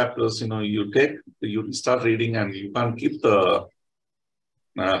 3 chapters, you start reading and you can't keep the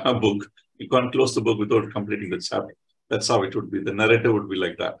book. You can't close the book without completing the chapter. That's how it would be. The narrative would be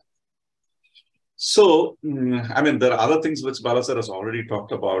like that. So, there are other things which Bala sir has already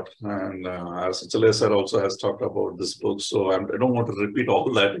talked about, and Suchalya sir also has talked about this book. So I don't want to repeat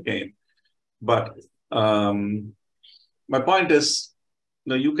all that again. But my point is,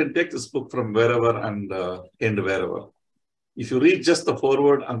 you can take this book from wherever and end wherever. If you read just the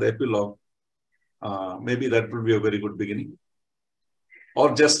foreword and the epilogue, maybe that will be a very good beginning.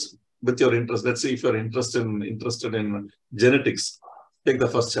 Or just with your interest. Let's say if you're interested in genetics, take the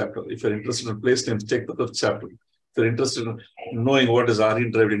first chapter. If you're interested in place names, take the 5th chapter. If you're interested in knowing what is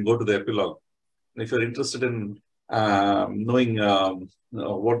Aryan Dravidian, go to the epilogue. And if you're interested in knowing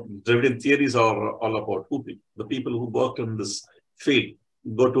what Dravidian theories are all about, the people who worked in this field,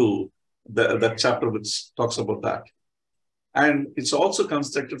 go to that chapter which talks about that. And it's also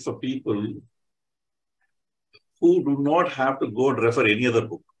constructed for people who do not have to go and refer any other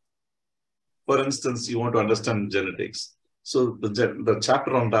book. For instance, you want to understand genetics. So the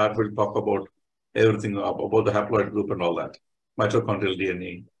chapter on that will talk about everything about the haploid group and all that, mitochondrial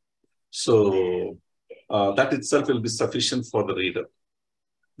DNA. So that itself will be sufficient for the reader.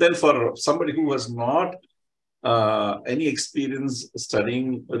 Then for somebody who has not any experience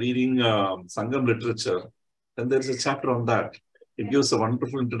reading Sangam literature, then there's a chapter on that. It gives a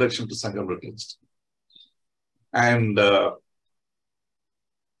wonderful introduction to Sangam literature. And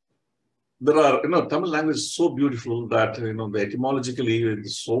there are, Tamil language is so beautiful that, etymologically,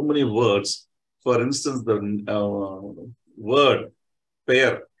 so many words. For instance, the word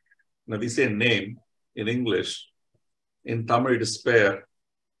pair, we say name in English, in Tamil it is pair,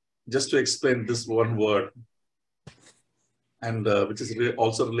 just to explain this one word, and which is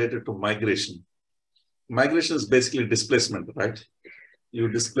also related to migration. Migration is basically displacement, right? You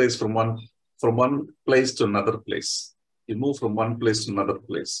displace from one place to another place. You move from one place to another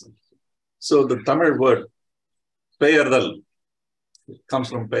place. So the Tamil word, peyardal, comes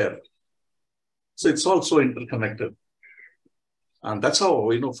from pear. So it's also interconnected. And that's how,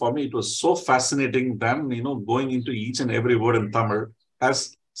 for me, it was so fascinating then, going into each and every word in Tamil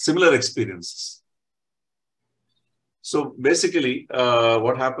has similar experiences. So basically,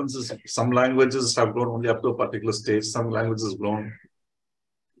 what happens is some languages have grown only up to a particular stage. Some languages grown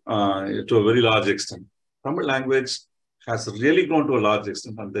to a very large extent. Tamil language has really grown to a large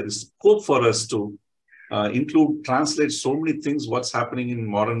extent, and there is scope for us to translate so many things, what's happening in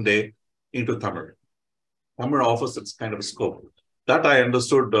modern day into Tamil. Tamil offers its kind of scope. That I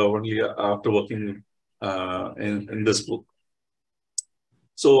understood only after working in this book.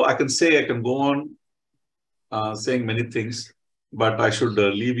 So I can go on saying many things, but I should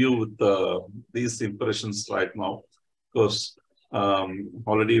leave you with these impressions right now, because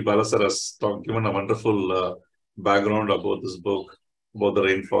already Balasar has given a wonderful background about this book, about the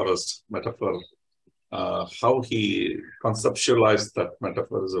rainforest metaphor. How he conceptualized that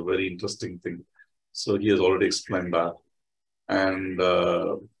metaphor is a very interesting thing. So he has already explained that. And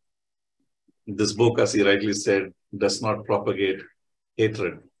this book, as he rightly said, does not propagate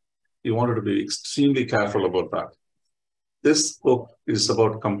hatred. He wanted to be extremely careful about that. This book is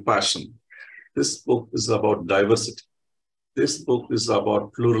about compassion. This book is about diversity. This book is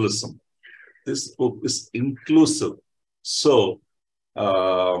about pluralism. This book is inclusive. So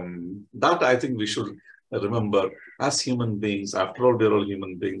that I think we should remember as human beings. After all, we're all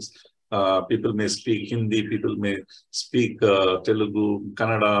human beings. People may speak Hindi, people may speak Telugu,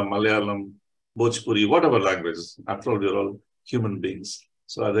 Kannada, Malayalam, Bhojpuri, whatever languages. After all, we're all human beings.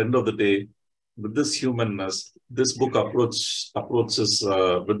 So at the end of the day, with this humanness, this book approaches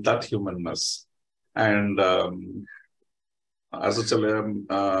with that humanness. And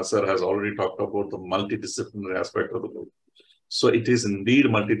Asachalayam sir has already talked about the multidisciplinary aspect of the book. So it is indeed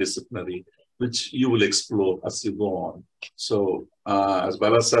multidisciplinary, which you will explore as you go on. So as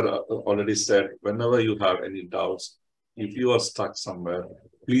Bala sir already said, whenever you have any doubts, if you are stuck somewhere,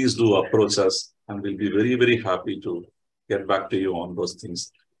 please do approach us, and we'll be very, very happy to get back to you on those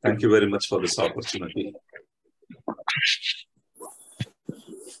things. Thank you very much for this opportunity.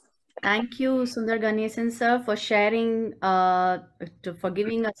 Thank you, Sundar Ganesan sir, for sharing, for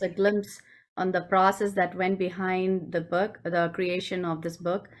giving us a glimpse on the process that went behind the book, the creation of this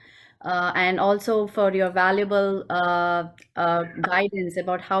book, and also for your valuable guidance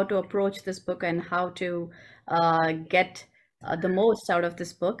about how to approach this book and how to get the most out of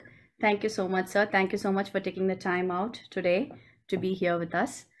this book. Thank you so much, sir. Thank you so much for taking the time out today to be here with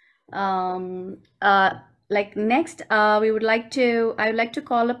us. Next, I would like to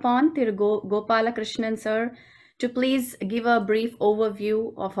call upon Thiru Balakrishnan sir to please give a brief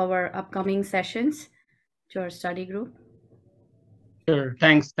overview of our upcoming sessions to our study group. Sure.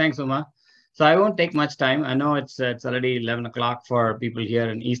 Thanks, Uma. So I won't take much time. I know it's already 11 o'clock for people here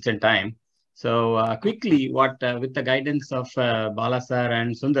in Eastern time. So quickly, with the guidance of Bala sir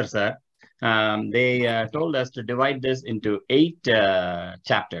and Sundar sir, they told us to divide this into 8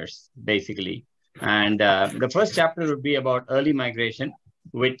 chapters, basically. And the first chapter would be about early migration,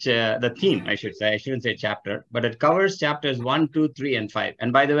 which the theme, I should say, I shouldn't say chapter, but it covers chapters 1, 2, 3, and 5.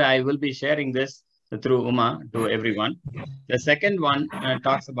 And by the way, I will be sharing this through Uma to everyone. The second one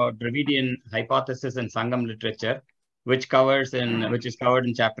talks about Dravidian hypothesis and Sangam literature, which is covered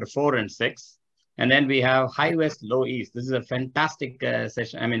in chapter 4 and 6. And then we have High West, Low East. This is a fantastic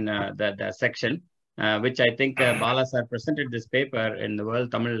session. I mean, the section, which I think Bala sir presented this paper in the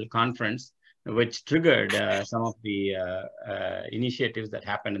World Tamil Conference, which triggered some of the initiatives that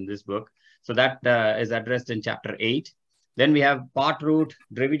happened in this book. So that is addressed in chapter 8. Then we have Part Root,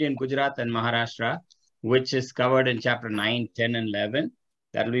 Dravidian Gujarat and Maharashtra, which is covered in chapter 9, 10, and 11.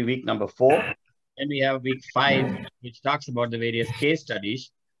 That will be week number 4. Then we have week 5, which talks about the various case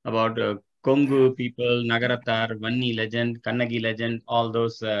studies about Kongu people, Nagaratar, Vanni legend, Kannagi legend, all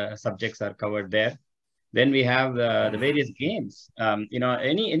those subjects are covered there. Then we have the various games.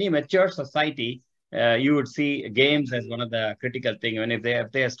 Any mature society, you would see games as one of the critical things. And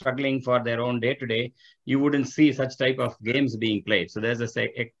if they are struggling for their own day-to-day, you wouldn't see such type of games being played. So there's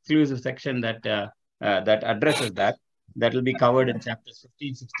a exclusive section that that addresses that. That will be covered in chapters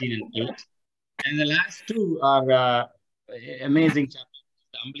 15, 16, and 8. And the last 2 are amazing chapters,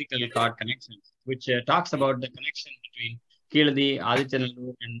 the umbilical cord connections, which talks about the connection between Kiladi,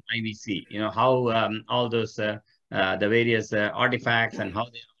 Adityanallur, and IVC. How all those the various artifacts and how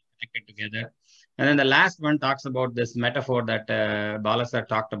they are connected together. And then the last one talks about this metaphor that Bala sir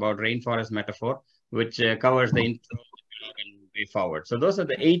talked about, rainforest metaphor, which covers the intro, epilogue, and way forward. So those are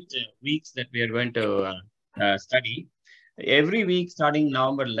the 8 weeks that we are going to study. Every week starting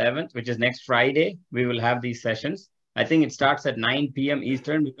November 11th, which is next Friday, we will have these sessions. I think it starts at 9 p.m.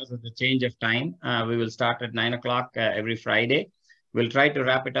 Eastern because of the change of time. We will start at 9 o'clock every Friday. We'll try to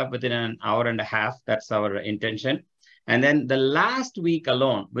wrap it up within an hour and a half. That's our intention. And then the last week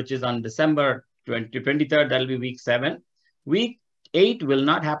alone, which is on December 23rd, that'll be week 7. Week 8 will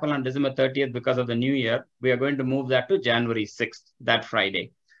not happen on December 30th because of the new year. We are going to move that to January 6th, that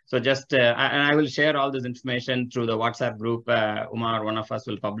Friday. So just, and I will share all this information through the WhatsApp group. Umar, one of us,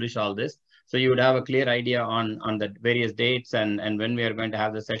 will publish all this. So you would have a clear idea on the various dates and when we are going to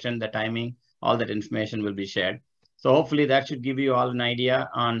have the session, the timing, all that information will be shared. So hopefully that should give you all an idea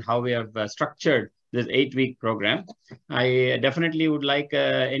on how we have structured this 8-week program. I definitely would like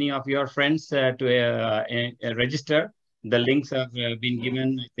any of your friends to register. The links have been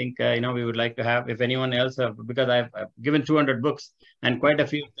given. I think, we would like to have, if anyone else, because I've given 200 books and quite a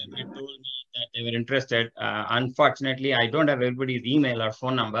few of them have told me that they were interested. Unfortunately, I don't have everybody's email or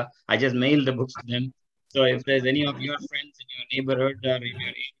phone number. I just mailed the books to them. So if there's any of your friends in your neighborhood or in your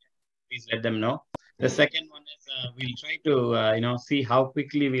area, please let them know. The second one is we'll try to, see how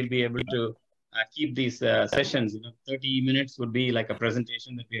quickly we'll be able to keep these sessions. 30 minutes would be like a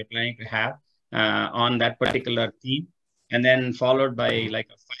presentation that we are planning to have on that particular theme. And then followed by like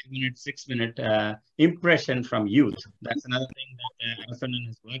a 5-minute, 6-minute impression from youth. That's another thing that FetNA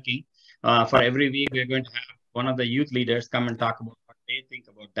is working. For every week, we're going to have one of the youth leaders come and talk about what they think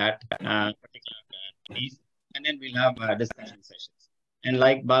about that particular piece. And then we'll have discussion sessions. And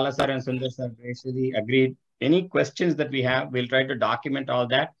like Bala sir and Sundar sir basically agreed, any questions that we have, we'll try to document all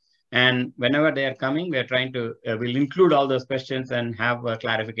that. And whenever they are coming, we're trying to, we'll include all those questions and have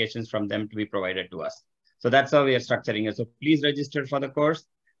clarifications from them to be provided to us. So that's how we are structuring it. So please register for the course.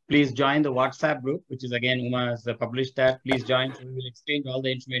 Please join the WhatsApp group, which is again, Uma has published that. Please join. So we will exchange all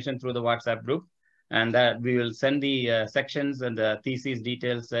the information through the WhatsApp group. And that we will send the sections and the thesis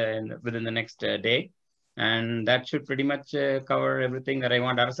details within the next day. And that should pretty much cover everything that I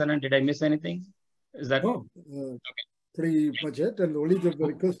want. Arasanan, did I miss anything? Is that okay? Pretty much it. And only the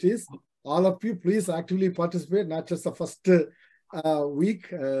request is all of you please actively participate, not just the first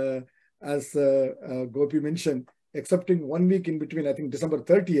week. As Gopi mentioned, excepting 1 week in between, I think December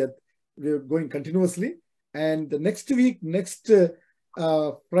 30th, we're going continuously. And the next week, next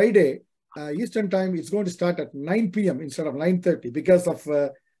Friday, Eastern time, it's going to start at 9 p.m. instead of 9:30 because of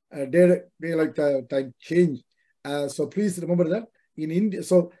daylight time change. So please remember that. In India,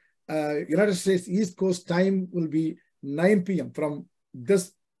 so United States East Coast time will be 9 p.m. from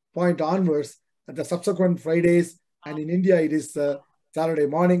this point onwards, the subsequent Fridays. And in India, it is Saturday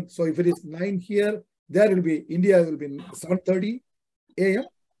morning. So if it is 9 here, there will be, India will be 7:30 a.m.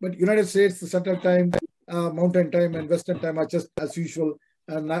 But United States Central Time, Mountain Time and Western Time are just as usual,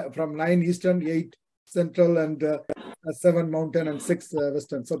 from 9 Eastern, 8 Central and 7 Mountain and 6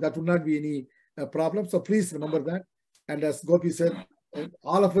 Western. So that would not be any problem. So please remember that. And as Gopi said,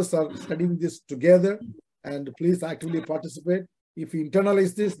 all of us are studying this together and please actively participate. If we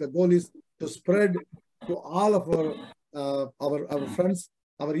internalize this, the goal is to spread to all of our friends,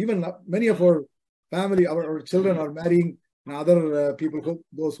 even many of our family, our children are marrying other people,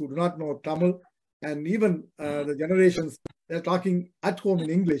 those who do not know Tamil, and even the generations, they're talking at home in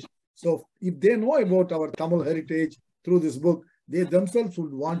English. So if they know about our Tamil heritage through this book, they themselves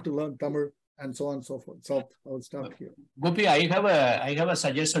would want to learn Tamil and so on and so forth. So I will stop here. Gopi, I have a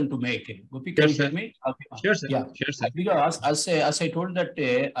suggestion to make. Gopi, can you hear me? Okay. Sure, sir. Yeah. Sure, sir. Because as I told that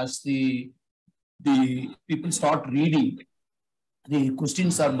as the people start reading, the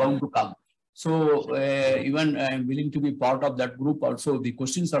questions are bound to come. So even I'm willing to be part of that group also. The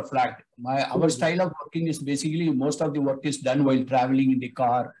questions are flagged. Our style of working is basically most of the work is done while traveling in the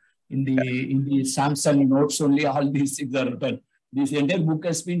car, in the Samsung notes only. All these things are written. This entire book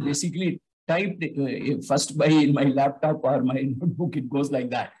has been basically typed first by my laptop or my notebook. It goes like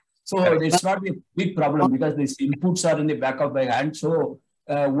that. So it's not a big problem because these inputs are in the back of my hand. So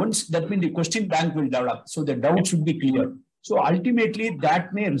once that means the question bank will develop. So the doubt should be clear. So ultimately,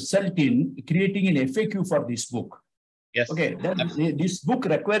 that may result in creating an FAQ for this book. Yes. Okay. This book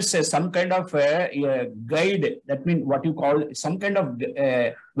requires some kind of a guide. That means what you call some kind of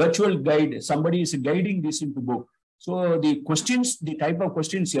virtual guide. Somebody is guiding this into book. So the questions, the type of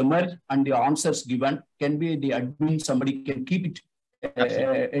questions emerge and the answers given can be the admin. Somebody can keep it.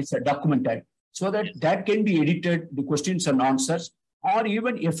 It's a documented so that can be edited. The questions and answers, or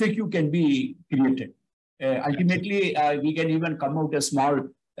even FAQ can be created. Ultimately, we can even come out a small,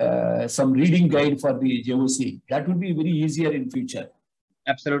 some reading guide for the JOC. That would be very easier in future.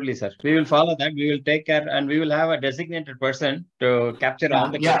 Absolutely, sir. We will follow that. We will take care and we will have a designated person to capture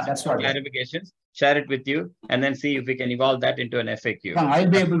all the that's what clarifications. share it with you, and then see if we can evolve that into an FAQ. Yeah, I'll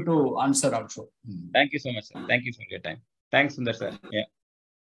be able to answer also. Thank you so much, sir. Thank you for your time. Thanks, Sundar sir. Yeah.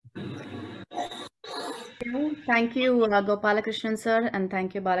 Thank you, Gopalakrishnan sir, and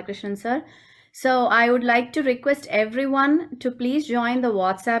thank you, Balakrishnan sir. So I would like to request everyone to please join the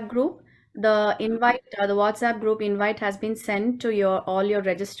WhatsApp group. The invite, the WhatsApp group invite has been sent to all your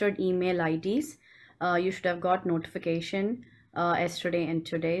registered email IDs. You should have got notification yesterday and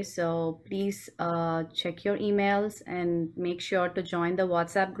today. So please check your emails and make sure to join the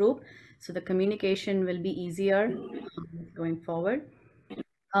WhatsApp group so the communication will be easier going forward.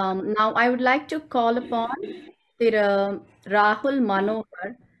 Now I would like to call upon Thiru Rahul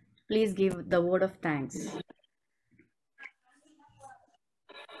Manohar. Please give the word of thanks.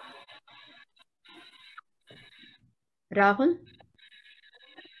 Rahul?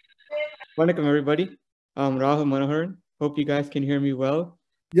 Welcome, everybody. Rahul Manohar. Hope you guys can hear me well.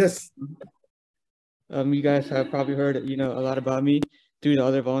 Yes. You guys have probably heard, a lot about me through the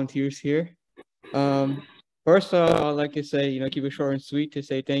other volunteers here. First of all, I'd like to say, keep it short and sweet to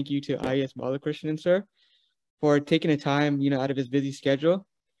say thank you to IAS Balakrishnan, sir, for taking the time, out of his busy schedule,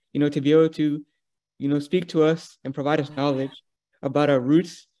 to be able to, speak to us and provide us knowledge about our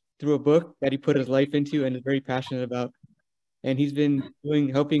roots through a book that he put his life into and is very passionate about. And he's been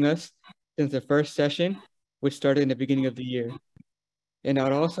helping us since the first session, which started in the beginning of the year. And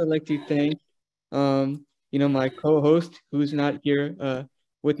I'd also like to thank, my co-host who's not here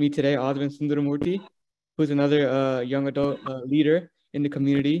with me today, Advan Sundaramurthy, who's another young adult leader in the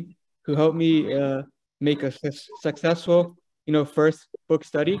community who helped me make a successful, first book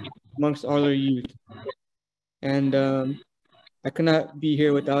study amongst all our youth. And I could not be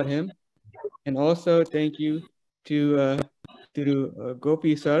here without him. And also thank you to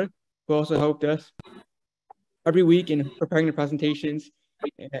Gopi sir, who also helped us every week in preparing the presentations,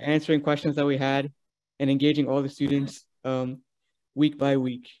 answering questions that we had, and engaging all the students week by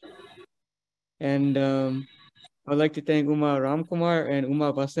week. And I'd like to thank Uma Ramkumar and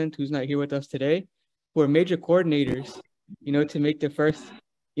Uma Vasant, who's not here with us today, who are major coordinators, to make the first,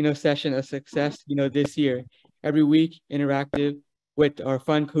 session a success, this year. Every week, interactive with our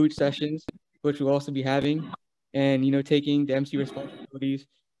fun coach sessions, which we'll also be having, and, taking the MC responsibilities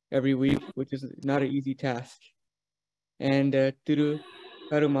every week, which is not an easy task. And Thiru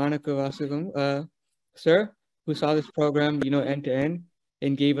Manakavasagam, sir, who saw this program, end to end,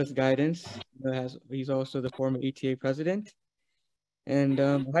 and gave us guidance. He's also the former ETA president. And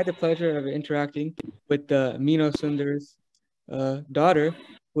I had the pleasure of interacting with Mino Sundar's daughter,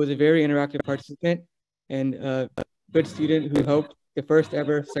 who was a very interactive participant and a good student who helped the first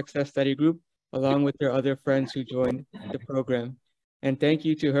ever success study group, along with her other friends who joined the program. And thank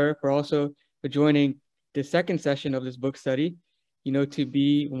you to her for also joining the second session of this book study, to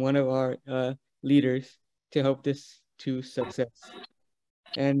be one of our leaders to help this to success.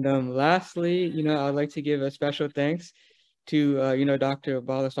 And lastly, I'd like to give a special thanks to, Dr.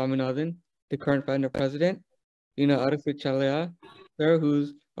 Bala Swaminathan, the current FetNA president, Arifit Chalaya, sir,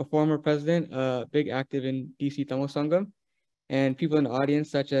 who's a former president, big active in DC Tamil Sangam, and people in the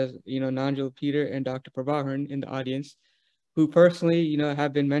audience such as, Nanjal Peter and Dr. Prabharan in the audience, who personally,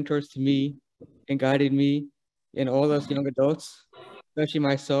 have been mentors to me and guided me and all us young adults, especially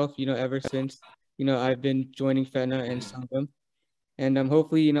myself, ever since, I've been joining FetNA and Sangam. And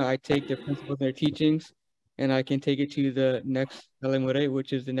hopefully, I take their principles and their teachings, and I can take it to the next Talamure,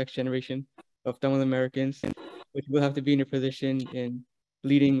 which is the next generation of Tamil Americans, which will have to be in a position in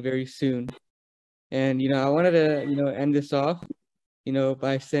leading very soon. And, I wanted to, end this off,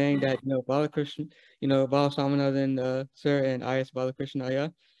 by saying that, Balakrishnan, Balaswaminathan, sir, and IAS Balakrishnan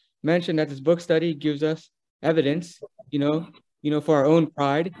IAS mentioned that this book study gives us evidence, for our own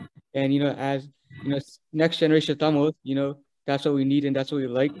pride. And, as, next generation Tamils, that's what we need, and that's what we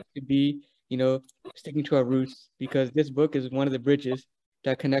like to be, sticking to our roots, because this book is one of the bridges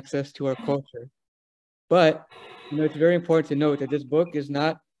that connects us to our culture. But, it's very important to note that this book is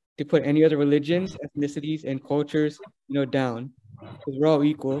not to put any other religions, ethnicities, and cultures, down, because we're all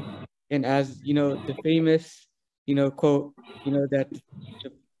equal. And as, the famous, quote, that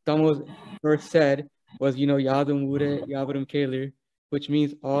the Tamils first said was, Yadum Ure, Yavarum Kalir, which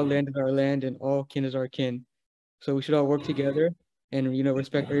means all land is our land and all kin is our kin. So we should all work together and,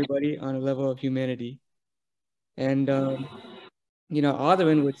 respect everybody on a level of humanity. And,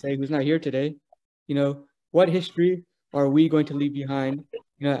 Adhavan would say, who's not here today, what history are we going to leave behind,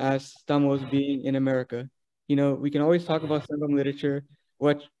 as Tamils being in America? We can always talk about Sangam literature,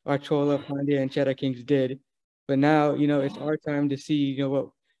 what our Chola, Pandya, and Chera kings did. But now, it's our time to see, what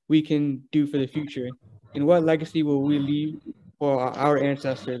we can do for the future. And what legacy will we leave for our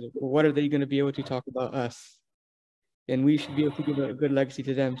ancestors. What are they going to be able to talk about us? And we should be able to give a good legacy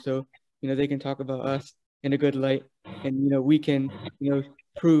to them. So, they can talk about us in a good light, and, we can,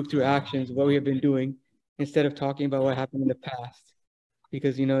 prove through actions what we have been doing instead of talking about what happened in the past.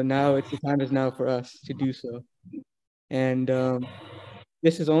 Because, now the time is now for us to do so. And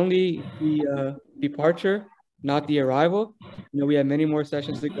this is only the departure, not the arrival. We have many more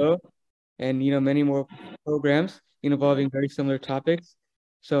sessions to go, and, many more programs involving very similar topics.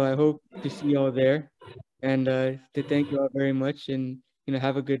 So I hope to see you all there, and to thank you all very much, and,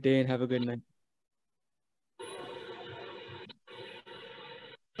 have a good day and have a good night.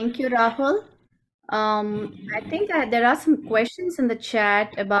 Thank you, Rahul. I think there are some questions in the chat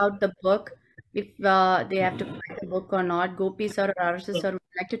about the book, if they have to find the book or not. Gopi sir or RSS sir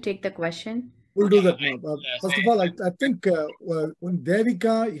would like to take the question. We'll do that now. First of all, I think when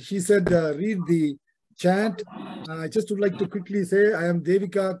Devika, she said, read the chat. I just would like to quickly say, I am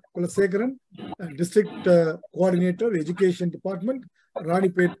Devika Kulasegaran, District Coordinator, Education Department,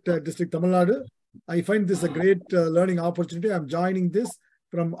 Ranipet District, Tamil Nadu. I find this a great learning opportunity. I'm joining this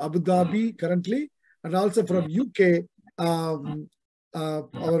from Abu Dhabi currently, and also from UK.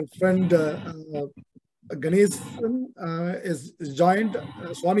 Our friend Ganesh is joined.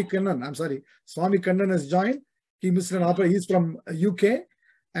 Swami Kannan has joined. He's from UK,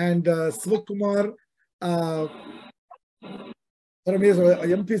 and Sivakumar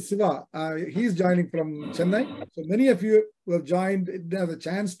MP Siva, he's joining from Chennai. So many of you who have joined didn't have a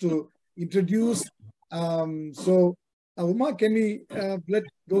chance to introduce. Uma, can we let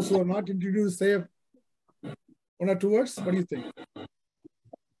those who are not introduced say one or two words? What do you think?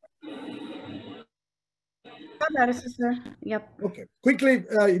 Yep. Okay. Quickly,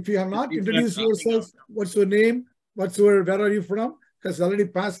 if you have not introduced yourselves, what's your name? Where are you from? Because it's already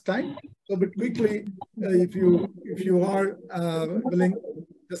past time. So, but quickly, if you are willing,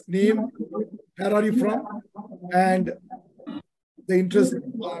 just name, where are you from, and the interest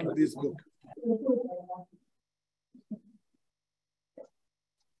on this book.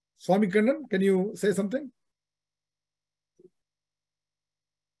 Swami Kannan, can you say something?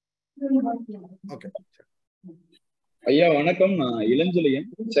 Okay. ஐயா வணக்கம், நான் இளஞ்செழியன்,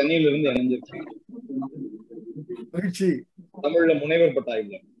 சென்னையில இருந்து இணைஞ்சிருக்கேன். மகிழ்ச்சி. தமிழ்ல முனைவர்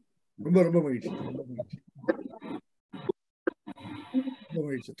பட்டாயில்ல. ரொம்ப ரொம்ப மகிழ்ச்சி.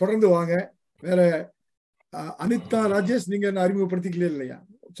 தொடர்ந்து வாங்க. வேற அனிதா ராஜேஷ், நீங்க என்ன அறிமுகப்படுத்திக்கல இல்லையா?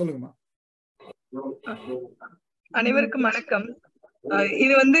 சொல்லுங்கம்மா. அனைவருக்கும் வணக்கம்.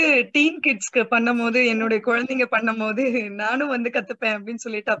 இது டீன் கிட்ஸ்க்கு பண்ணும் போது, என்னுடைய குழந்தைங்க பண்ணும் போது நானும் கத்துப்பேன் அப்படின்னு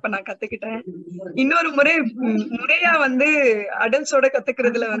சொல்லிட்டு அப்ப நான் கத்துக்கிட்டேன். இன்னொரு முறையா அடல்ட்ஸோட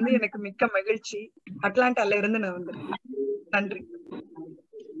கத்துக்கிறதுல எனக்கு மிக்க மகிழ்ச்சி. அட்லாண்டால இருந்து நான் வந்திருக்கேன். நன்றி.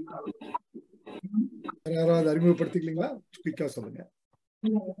 யாராவது அறிமுகப்படுத்திக்கலீங்களா? குயிக்கா சொல்லுங்க.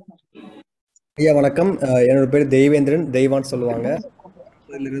 ஐயா வணக்கம், என்னோட பேர் தெய்வேந்திரன், தெய்வான் சொல்லுவாங்க.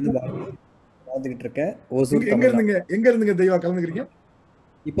 வாழ்ந்துகிட்டு இருக்கேன். ஓசூர். எங்க இருந்துங்க தெய்வா கலந்துக்கிறீங்க?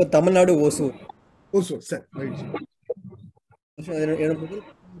 இப்போ தமிழ்நாடு ஓசூர். ஓசூர், சரி. என்னோட முதல்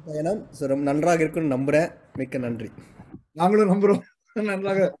பயணம் நன்றாக இருக்குன்னு நம்புறேன். மிக்க நன்றி. நாங்களும் நம்புறோம்.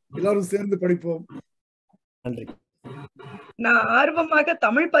 நன்றாக எல்லாரும் சேர்ந்து படிப்போம். நன்றி. நான் ஆர்வமாக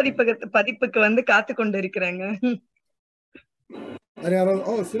தமிழ் பதிப்புக்கு காத்து கொண்டு இருக்கிறேங்க.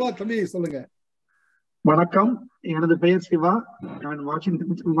 சிவா தம்பி சொல்லுங்க. வணக்கம், எனது பெயர் சிவா. நான் வாஷிங்டன்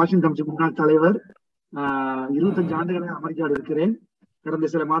கமிஷன் முன்னாள் தலைவர். 25 ஆண்டுகளாக அமெரிக்காவில் இருக்கிறேன். கடந்த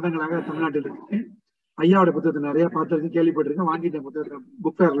சில மாதங்களாக தமிழ்நாட்டில் இருக்கேன். ஐயாவோட புத்தகத்தை நிறைய பார்த்திருக்கேன், கேள்விப்பட்டிருக்கேன், வாங்கிட்டேன் புத்தகத்தை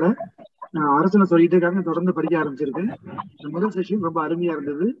புக் ஃபேர்ல. அரசனை சொல்லிட்டு இருக்காங்க, தொடர்ந்து படிக்க ஆரம்பிச்சிருக்கேன். முதல் செஷன் ரொம்ப அருமையா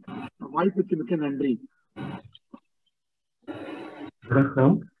இருந்தது. வாய்ப்புக்கு மிக்க நன்றி.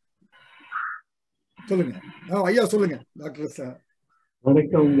 வணக்கம். சொல்லுங்க ஐயா, சொல்லுங்க டாக்டர் சார்.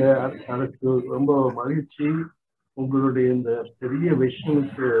 வணக்கம். எனக்கு ரொம்ப மகிழ்ச்சி. உங்களுடைய இந்த பெரிய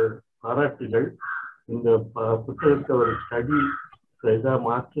விஷயத்துக்கு பாராட்டுகள். இந்த புத்தகத்தை ஒரு ஸ்டடி இதா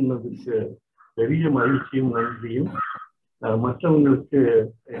மாற்றினதுக்கு பெரிய மகிழ்ச்சியும் நன்றியும். மற்றவங்களுக்கு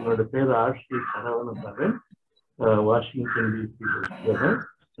என்னோட பேர் ஆர்ஷி சரவணன், வாஷிங்டன் டிசி.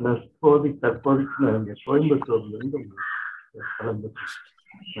 தற்போதைக்கு நான் இங்க கோயம்புத்தூர்ல இருந்து கலந்துட்டேன்.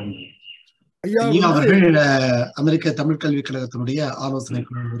 நன்றி. ஐயா அவர்கள் அமெரிக்க தமிழ் கல்விக் கழகத்தினுடைய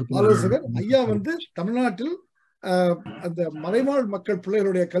ஆலோசகர். ஐயா தமிழ்நாட்டில் அந்த மலைவாழ் மக்கள்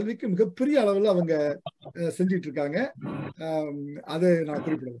பிள்ளைகளுடைய கல்விக்கு மிகப்பெரிய அளவில் அவங்க செஞ்சிட்டு இருக்காங்க. அதை நான்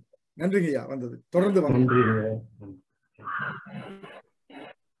குறிப்பிடுவேன். நன்றிங்க ஐயா வந்தது. தொடர்ந்து வாங்க.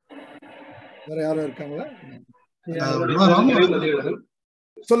 வேற யாரும் இருக்காங்களா?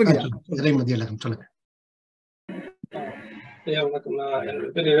 சொல்லுங்க. ஐயா வணக்கம். நான் என்னோட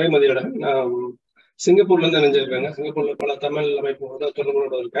பேர் இறைமதியழகன். நான் சிங்கப்பூர்ல இருந்து இணைஞ்சிருக்காங்க. சிங்கப்பூர்ல பல தமிழ் அமைப்புகளோட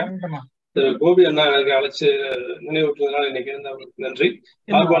தொடர்போட இருக்கேன். திரு கோபி அண்ணா எனக்கு அழைச்சு நினைவூட்டுறதுனால இன்னைக்கு இருந்த அவருக்கு நன்றி.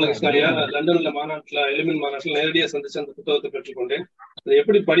 ஆர் பாலகிருஷ்ணன் ஐயா லண்டன்ல மாநாட்டுல எலிமெண்ட் மாநாட்டில் நேரடியாக சந்திச்சு அந்த புத்தகத்தை பெற்றுக்கொண்டேன். அதை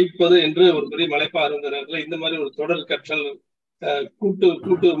எப்படி படிப்பது என்று ஒரு பெரிய மலைப்பா இருந்த நேரத்தில் இந்த மாதிரி ஒரு தொடர் கற்றல்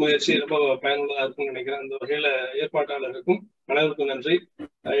கூட்டு முயற்சி ரொம்ப பயனுள்ளதா இருக்கும்னு நினைக்கிறேன். அந்த வகையில ஏற்பாட்டாளருக்கும் அனைவருக்கும் நன்றி.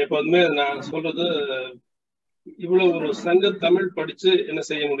 எப்போதுமே நான் சொல்றது, இவ்வளவு ஒரு சங்க தமிழ் படிச்சு என்ன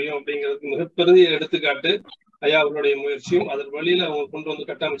செய்ய முடியும் அப்படிங்கிறதுக்கு மிகப்பெரிய எடுத்துக்காட்டு ஐயா அவர்களுடைய முயற்சியும் அதன் வழியில அவங்க கொண்டு வந்து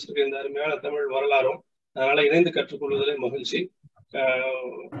கட்டமைச்சிருக்க இந்த அருமையான தமிழ் வரலாறும். அதனால இணைந்து கற்றுக்கொள்வதிலே மகிழ்ச்சி.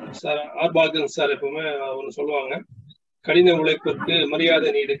 சார் ஆர் பாலகிருஷ்ணன் சார் எப்பவுமே ஒன்று சொல்லுவாங்க, கடின உழைப்பிற்கு மரியாதை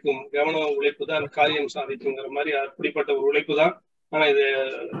நீடிக்கும், கவன உழைப்பு தான் காரியம் சாதிக்குங்கிற மாதிரி அப்படிப்பட்ட ஒரு உழைப்பு தான். ஆனா இது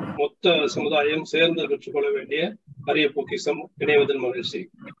மொத்த சமுதாயம் சேர்ந்து பெற்றுக்கொள்ள வேண்டிய அரிய பொக்கிஷம். இணைவதில் மகிழ்ச்சி.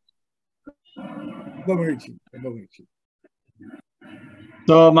 ரொம்ப மகிழ்ச்சி, ரொம்ப மகிழ்ச்சி.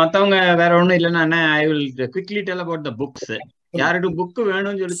 ஸோ மற்றவங்க வேற ஒன்றும் இல்லைன்னா I will quickly tell about the books. யாருக்கும் புக்கு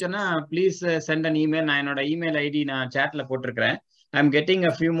வேணும்னு சொல்லிச்சோன்னா ப்ளீஸ் சென்ட் அன் இமெயில். நான் என்னோட இமெயில் ஐடி நான் சேட்ல போட்டிருக்கிறேன். I am getting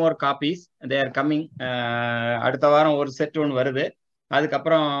a few more copies, they are coming. அடுத்த வாரம் ஒரு செட் ஒன்று வருது,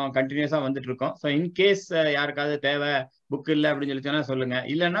 அதுக்கப்புறம் கண்டினியூஸாக வந்துட்டு இருக்கோம். ஸோ இன்கேஸ் யாருக்காவது தேவை புக் இல்லை அப்படின்னு சொல்லிச்சோன்னா சொல்லுங்க.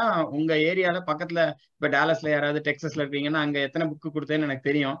 இல்லைன்னா உங்க ஏரியாவில் பக்கத்தில் இப்போ டாலஸ்ல யாராவது டெக்ஸஸ்ல இருக்கீங்கன்னா அங்கே எத்தனை புக்கு கொடுத்தேன்னு எனக்கு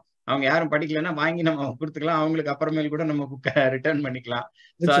தெரியும். அவங்க யாரும் படிக்கலன்னா வாங்கி நம்ம கொடுத்துக்கலாம், அவங்களுக்கு அப்புறமேல் கூட நம்ம புக்கை ரிட்டர்ன் பண்ணிக்கலாம்.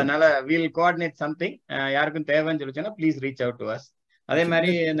 ஸோ அதனால வீல் கோஆர்டினேட் சம்திங். யாருக்கும் தேவைன்னு சொல்லிச்சோன்னா please reach out to us. அதே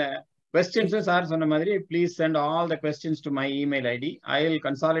மாதிரி இந்த questions சார் சொன்ன மாதிரி please send all the questions to my email ID. I will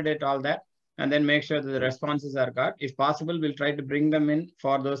consolidate all that and then make sure that the responses are got. If possible, we'll try to bring them in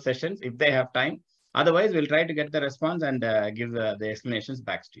for those sessions if they have time. Otherwise, we'll try to get the response and give the explanations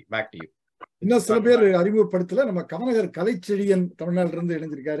back to you. இன்னும் சில பேர் அறிமுகப்படுத்தல. நம்ம கமநகர் கலைச்செழியன் தமிழ்நாட்டில இருந்து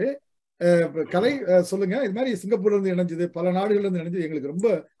இணைஞ்சிருக்காரு. கலை சொல்லுங்க. இது மாதிரி சிங்கப்பூர்ல இருந்து இணைஞ்சது, பல நாடுகள்ல இருந்து இணைஞ்சது எங்களுக்கு ரொம்ப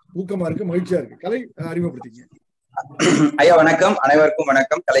ஊக்கமா இருக்கு, மகிழ்ச்சியா இருக்கு. கலை அறிமுகப்படுத்திங்க. ஐயா வணக்கம். அனைவருக்கும்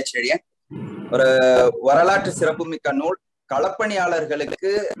வணக்கம். கலைச்செழியன். ஒரு வரலாற்று சிறப்புமிக்க நூல்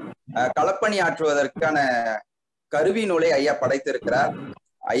களப்பணியாளர்களுக்கு களப்பணி ஆற்றுவதற்கான கருவி நூலை ஐயா படைத்திருக்கிறார்.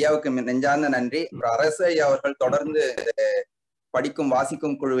 ஐயாவுக்கு நெஞ்சார்ந்த நன்றி. அரசு ஐயா அவர்கள் தொடர்ந்து படிக்கும்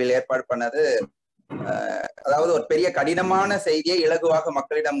வாசிக்கும் குழுவில் ஏற்பாடு பண்ணது, அதாவது ஒரு பெரிய கடினமான செய்தியை இலகுவாக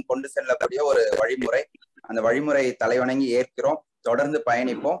மக்களிடம் கொண்டு செல்லக்கூடிய ஒரு வழிமுறை. அந்த வழிமுறை தலைவணங்கி ஏற்கிறோம், தொடர்ந்து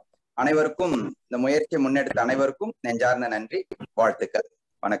பயணிப்போம். அனைவருக்கும் இந்த முயற்சியை முன்னெடுத்த அனைவருக்கும் நெஞ்சார்ந்த நன்றி, வாழ்த்துக்கள்.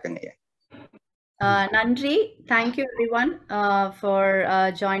 வணக்கங்க ஐயா. Nandri, thank you everyone for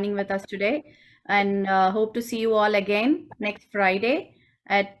joining with us today, and hope to see you all again next Friday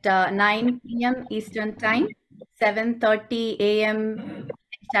at 9 p.m. Eastern Time, 7:30 a.m.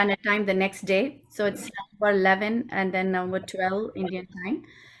 Standard Time the next day. So it's number 11 and then number 12 Indian time.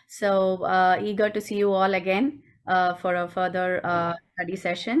 So eager to see you all again for a further study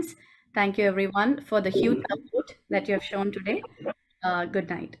sessions. Thank you everyone for the huge support that you have shown today. Good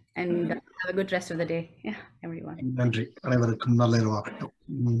night and have a good rest of the day. Yeah, everyone. நன்றி. அனைவருக்கும் நல்ல இரவாகட்டும்.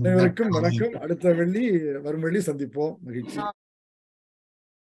 அனைவருக்கும் வணக்கம். அடுத்த வெள்ளி வரும் வெள்ளி சந்திப்போம். மகிழ்ச்சி.